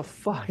 dude, what the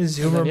fuck? His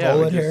Zoomer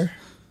bullet hair.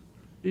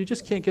 You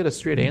just can't get a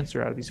straight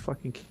answer out of these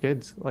fucking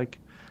kids. Like,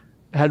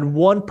 had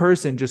one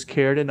person just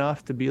cared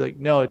enough to be like,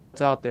 no,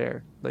 it's out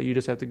there. Like, you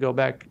just have to go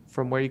back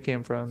from where you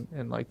came from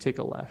and like take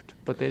a left.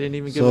 But they didn't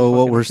even give. So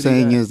what we're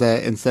saying is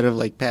that instead of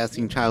like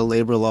passing child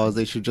labor laws,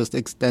 they should just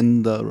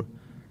extend the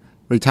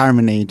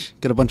retirement age.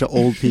 Get a bunch of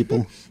old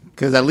people,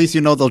 because at least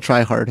they'll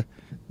try hard.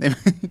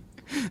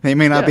 They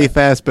may not be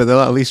fast, but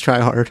they'll at least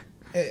try hard.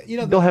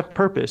 They'll have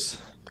purpose.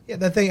 Yeah,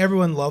 that thing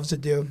everyone loves to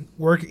do.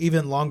 Work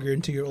even longer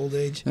into your old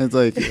age. It's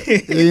like,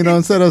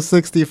 instead of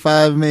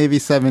 65, maybe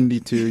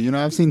 72.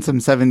 I've seen some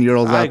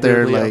 7-year-olds out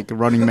there like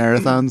running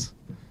marathons.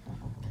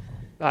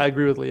 I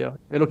agree with Leo.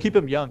 It'll keep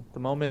him young. The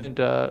moment,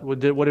 what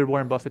did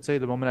Warren Buffett say?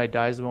 The moment I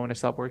die is the moment I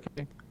stop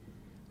working.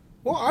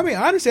 Well, I mean,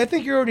 honestly, I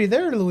think you're already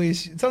there,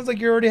 Luis. It sounds like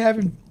you're already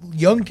having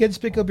young kids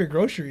pick up your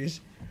groceries.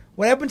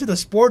 What happened to the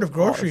sport of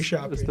grocery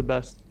shopping? It's the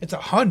best. It's a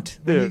hunt.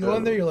 When you go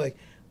in there, you're like,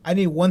 I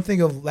need one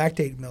thing of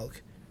lactate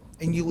milk.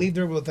 And you leave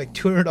there with like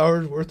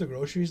 $200 worth of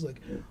groceries.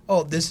 Like,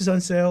 oh, this is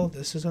on sale.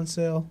 This is on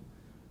sale.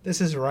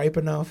 This is ripe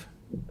enough.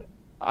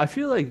 I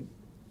feel like,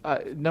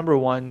 number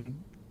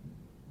one,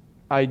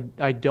 I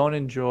don't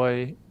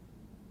enjoy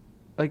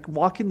like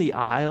walking the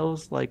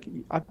aisles. Like,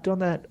 I've done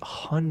that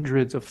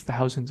hundreds of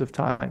thousands of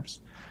times.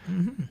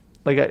 Mm-hmm.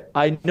 Like,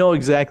 I know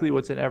exactly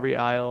what's in every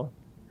aisle.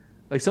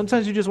 Like,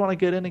 sometimes you just want to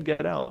get in and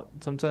get out.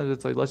 Sometimes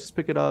it's like, let's just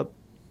pick it up,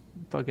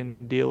 fucking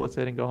deal with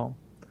it, and go home.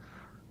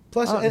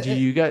 Plus,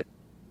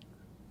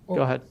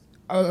 go ahead.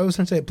 I was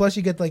going to say, plus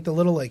you get like the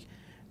little like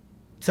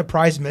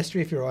surprise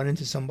mystery if you run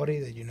into somebody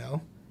that you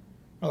know.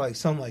 Or like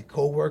some like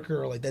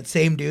coworker or like that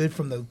same dude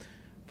from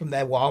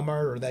that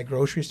Walmart or that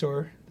grocery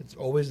store that's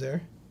always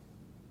there.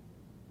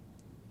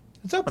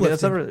 It's I uplifting. mean,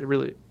 that's never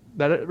really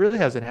that it really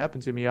hasn't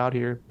happened to me out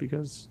here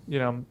because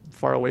I'm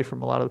far away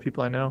from a lot of the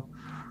people I know.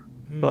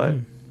 But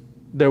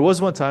there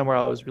was one time where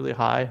I was really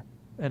high,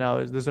 and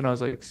this is when I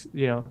was like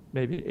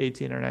maybe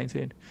 18 or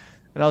 19,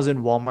 and I was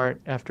in Walmart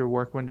after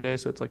work one day,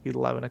 so it's like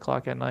 11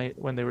 o'clock at night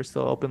when they were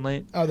still open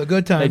late. Oh, the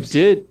good times.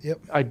 Yep.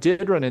 I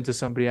did run into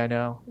somebody I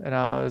know, and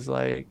I was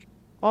like,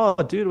 "Oh,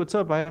 dude, what's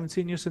up? I haven't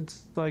seen you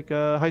since like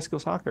high school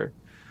soccer."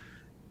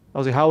 I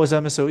was like, "How was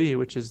MSOE,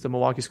 which is the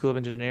Milwaukee School of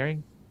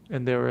Engineering?"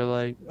 And they were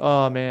like,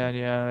 "Oh man,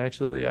 yeah,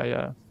 actually,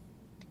 I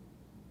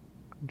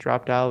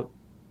dropped out."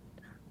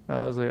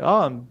 I was like,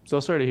 "Oh, I'm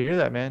so sorry to hear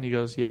that, man." He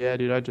goes, "Yeah,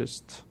 dude, I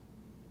just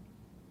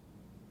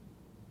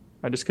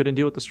couldn't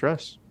deal with the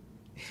stress."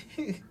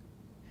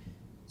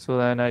 So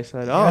then I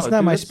said, "Oh, that's not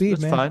dude, my that's, speed,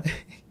 that's man."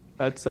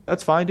 fine.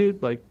 That's fine,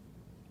 dude. Like,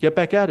 get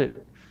back at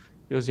it."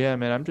 He goes, "Yeah,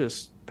 man, I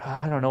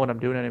don't know what I'm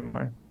doing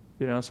anymore.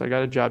 So I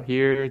got a job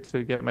here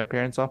to get my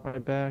parents off my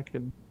back,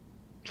 and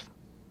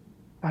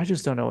I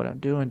just don't know what I'm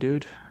doing,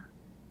 dude."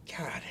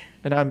 God.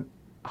 And I'm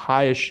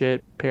high as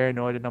shit,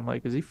 paranoid, and I'm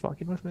like, "Is he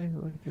fucking with me?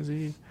 Like, is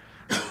he?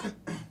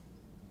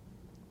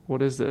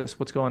 What is this?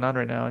 What's going on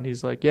right now?" And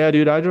he's like, "Yeah,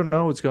 dude, I don't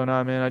know what's going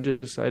on, man. I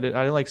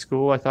didn't like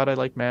school. I thought I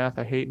liked math.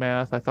 I hate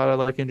math. I thought I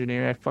liked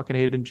engineering. I fucking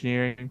hated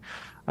engineering.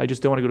 I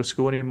just don't want to go to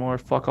school anymore.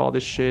 Fuck all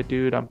this shit,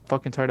 dude. I'm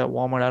fucking tired at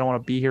Walmart. I don't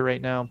want to be here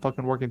right now. I'm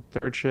fucking working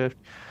third shift."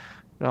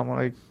 And I'm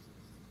like,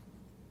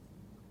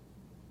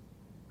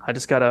 I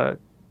just got a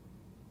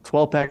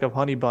 12-pack of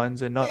honey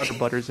buns and Nutter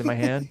Butters in my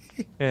hand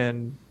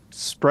and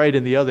Sprite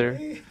in the other.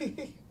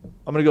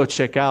 I'm gonna go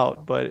check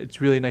out, but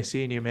it's really nice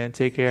seeing you, man.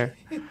 Take care.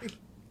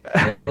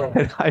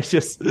 And I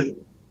just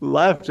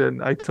left,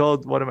 and I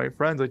told one of my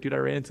friends, like, "Dude, I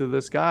ran into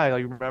this guy.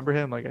 Like, remember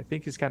him? Like, I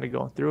think he's kind of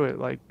going through it."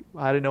 Like,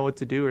 I didn't know what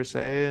to do or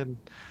say, and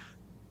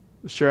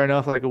sure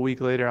enough, like a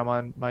week later, I'm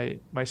on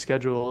my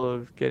schedule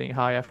of getting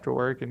high after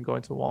work and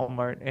going to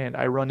Walmart, and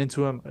I run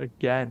into him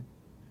again.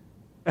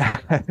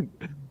 And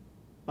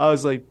I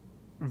was like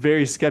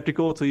very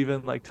skeptical to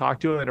even like talk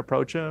to him and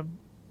approach him.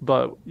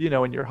 But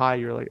when you're high,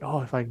 you're like,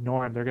 "Oh, if I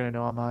ignore him, they're gonna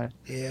know I'm high."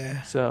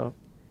 Yeah. So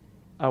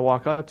I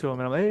walk up to him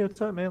and I'm like, "Hey, what's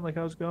up, man? Like,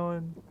 how's it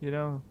going?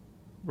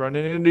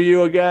 Running into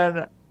you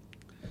again."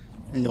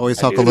 And you always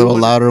talk a little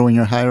louder when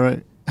you're high,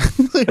 right?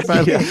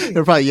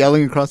 You're probably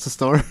yelling across the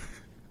store.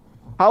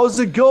 "How's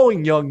it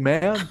going, young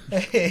man?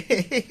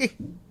 It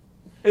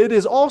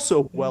is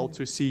also well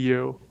to see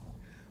you."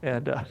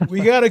 And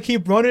we gotta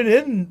keep running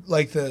in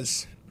like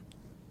this.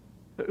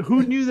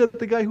 Who knew that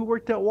the guy who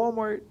worked at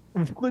Walmart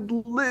would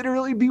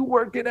literally be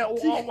working at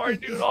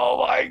Walmart, dude?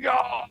 Oh my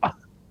god,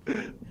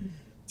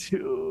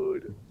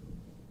 dude.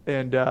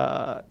 And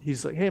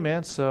he's like, "Hey,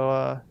 man,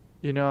 so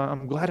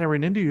I'm glad I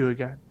ran into you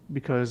again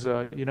because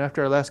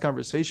after our last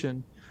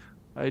conversation,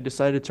 I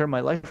decided to turn my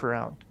life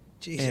around.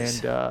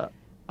 Jesus. And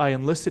I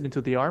enlisted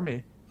into the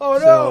army. Oh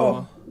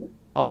So no!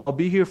 I'll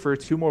be here for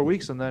 2 more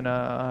weeks, and then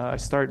I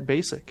start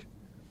basic."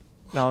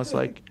 And I was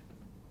like,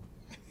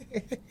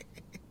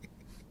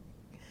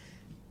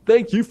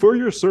 "Thank you for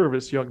your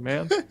service, young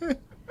man.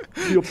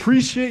 We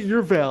appreciate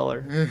your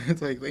valor."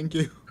 It's like, thank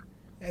you.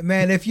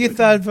 Man, if you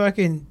thought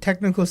fucking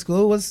technical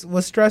school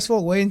was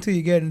stressful, wait until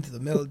you get into the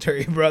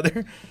military,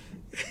 brother.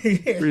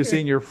 You're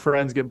seeing your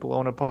friends get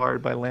blown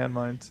apart by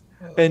landmines.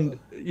 And,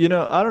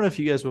 I don't know if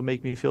you guys will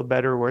make me feel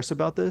better or worse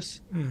about this.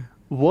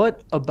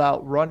 What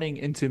about running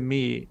into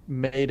me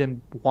made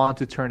him want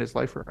to turn his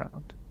life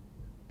around?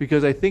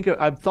 Because I think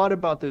I've thought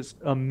about this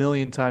a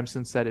million times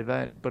since that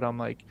event, but I'm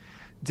like,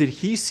 did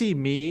he see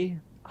me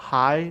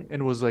high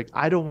and was like,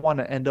 "I don't want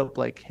to end up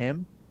like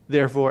him,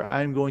 therefore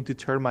I'm going to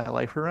turn my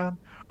life around"?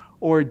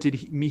 Or did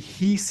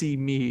he see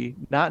me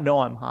not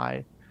know I'm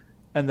high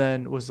and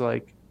then was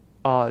like,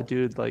 "Oh,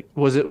 dude, like,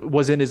 was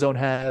in his own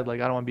head,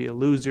 like, I don't want to be a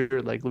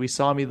loser, like, Louis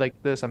saw me like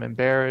this, I'm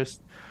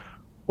embarrassed"?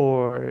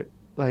 Or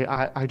like,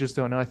 I just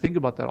don't know. I think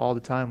about that all the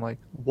time. Like,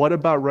 what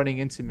about running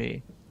into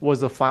me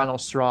was the final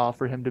straw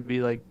for him to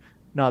be like,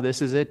 "No,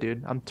 this is it,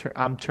 dude.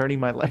 I'm turning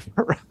my life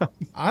around"?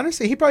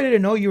 Honestly, he probably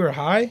didn't know you were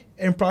high,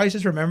 and probably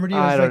just remembered you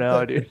as I don't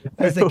know, dude.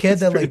 as the kid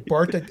that like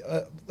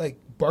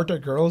barked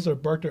at girls or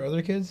barked at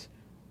other kids.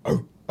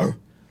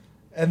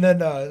 And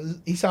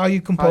then he saw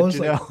you compose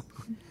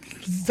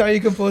he saw you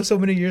compose so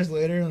many years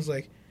later, and was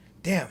like,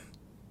 "Damn,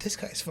 this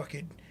guy's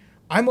fucking.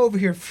 I'm over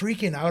here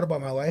freaking out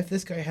about my life.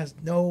 This guy has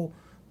no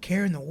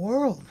care in the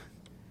world.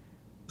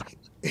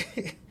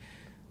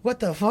 What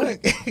the fuck?"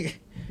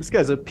 This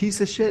guy's a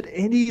piece of shit,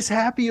 and he's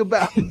happy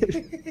about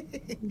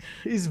it.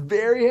 He's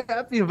very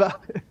happy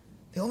about it.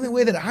 The only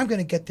way that I'm going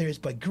to get there is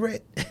by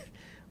grit.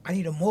 I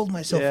need to mold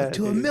myself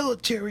into a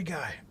military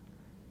guy.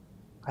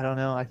 I don't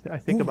know. I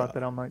think about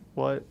that. I'm like,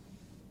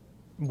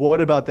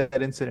 what about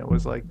that incident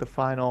was like the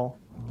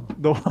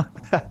one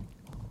that...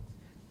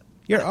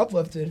 You're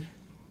uplifted.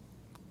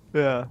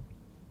 Yeah.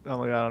 I'm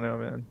like, I don't know,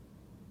 man.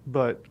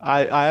 But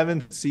I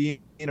haven't seen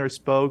or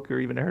spoke or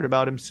even heard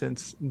about him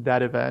since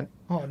that event.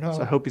 Oh no!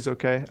 So I hope he's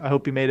okay. I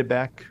hope he made it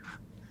back.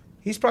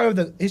 He's probably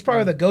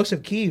the ghost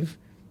of Kiev.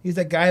 He's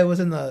that guy who was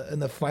in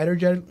the fighter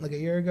jet like a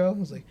year ago. I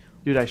was like,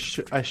 dude, I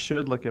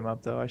should look him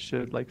up though. I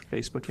should like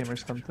Facebook him or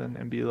something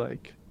and be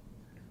like,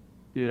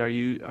 dude, are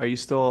you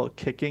still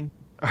kicking?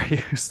 Are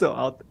you still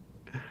out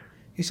there?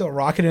 You still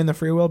rocking in the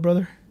free world,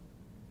 brother?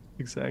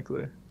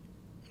 Exactly.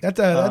 That's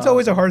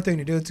always a hard thing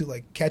to do, to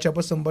like catch up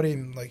with somebody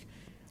and like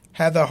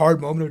have that hard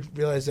moment of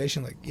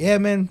realization. Like, yeah,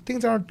 man,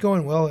 things aren't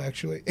going well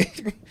actually,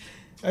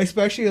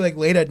 especially like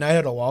late at night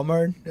at a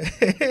Walmart.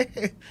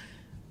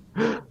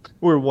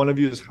 Where one of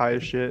you is high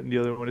as shit and the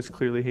other one is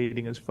clearly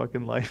hating his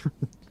fucking life.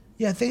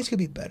 Yeah, things could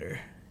be better.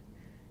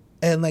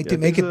 And like to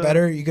make it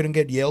better, you're gonna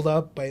get yelled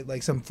up by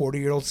like some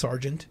 40-year-old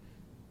sergeant.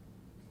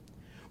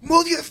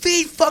 Move your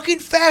feet fucking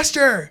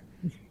faster!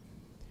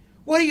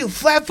 What are you,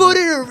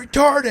 flat-footed or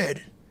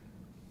retarded?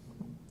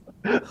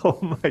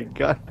 Oh my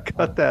god,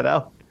 cut that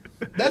out.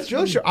 That's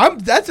drill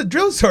that's a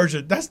drill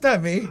sergeant. That's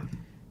not me.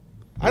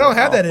 I don't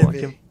have that in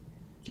me.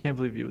 Can't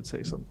believe you would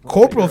say something.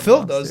 Corporal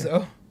Phil does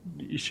though.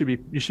 You should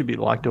be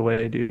locked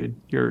away, dude.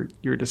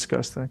 You're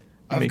disgusting.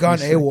 I've gone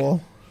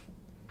AWOL.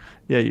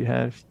 Yeah, you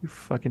have. You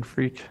fucking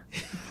freak.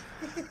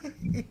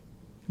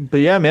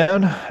 But yeah,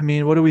 man. I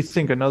mean, what do we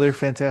think? Another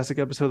fantastic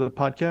episode of the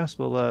podcast.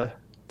 We'll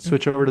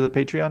switch over to the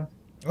Patreon.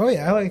 Oh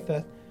yeah, I like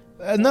that.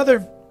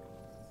 Another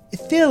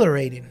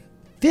exhilarating,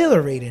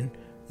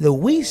 the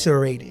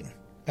Weezer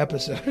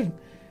episode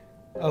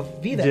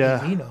of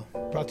VYV Vino,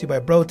 brought to you by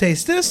Bro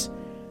Taste This.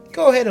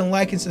 Go ahead and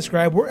like and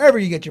subscribe wherever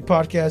you get your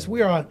podcasts.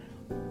 We are on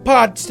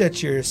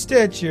Stitcher,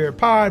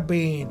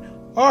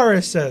 Podbean,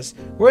 RSS.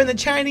 We're in the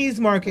Chinese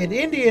market,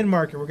 Indian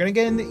market. We're going to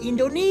get in the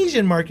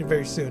Indonesian market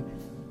very soon.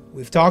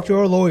 We've talked to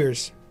our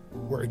lawyers.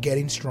 We're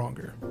getting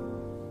stronger.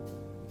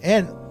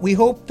 And we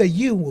hope that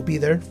you will be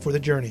there for the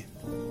journey.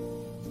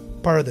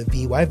 Part of the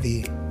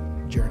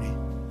VYV journey.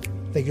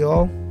 Thank you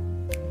all.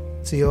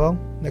 See you all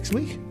next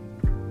week.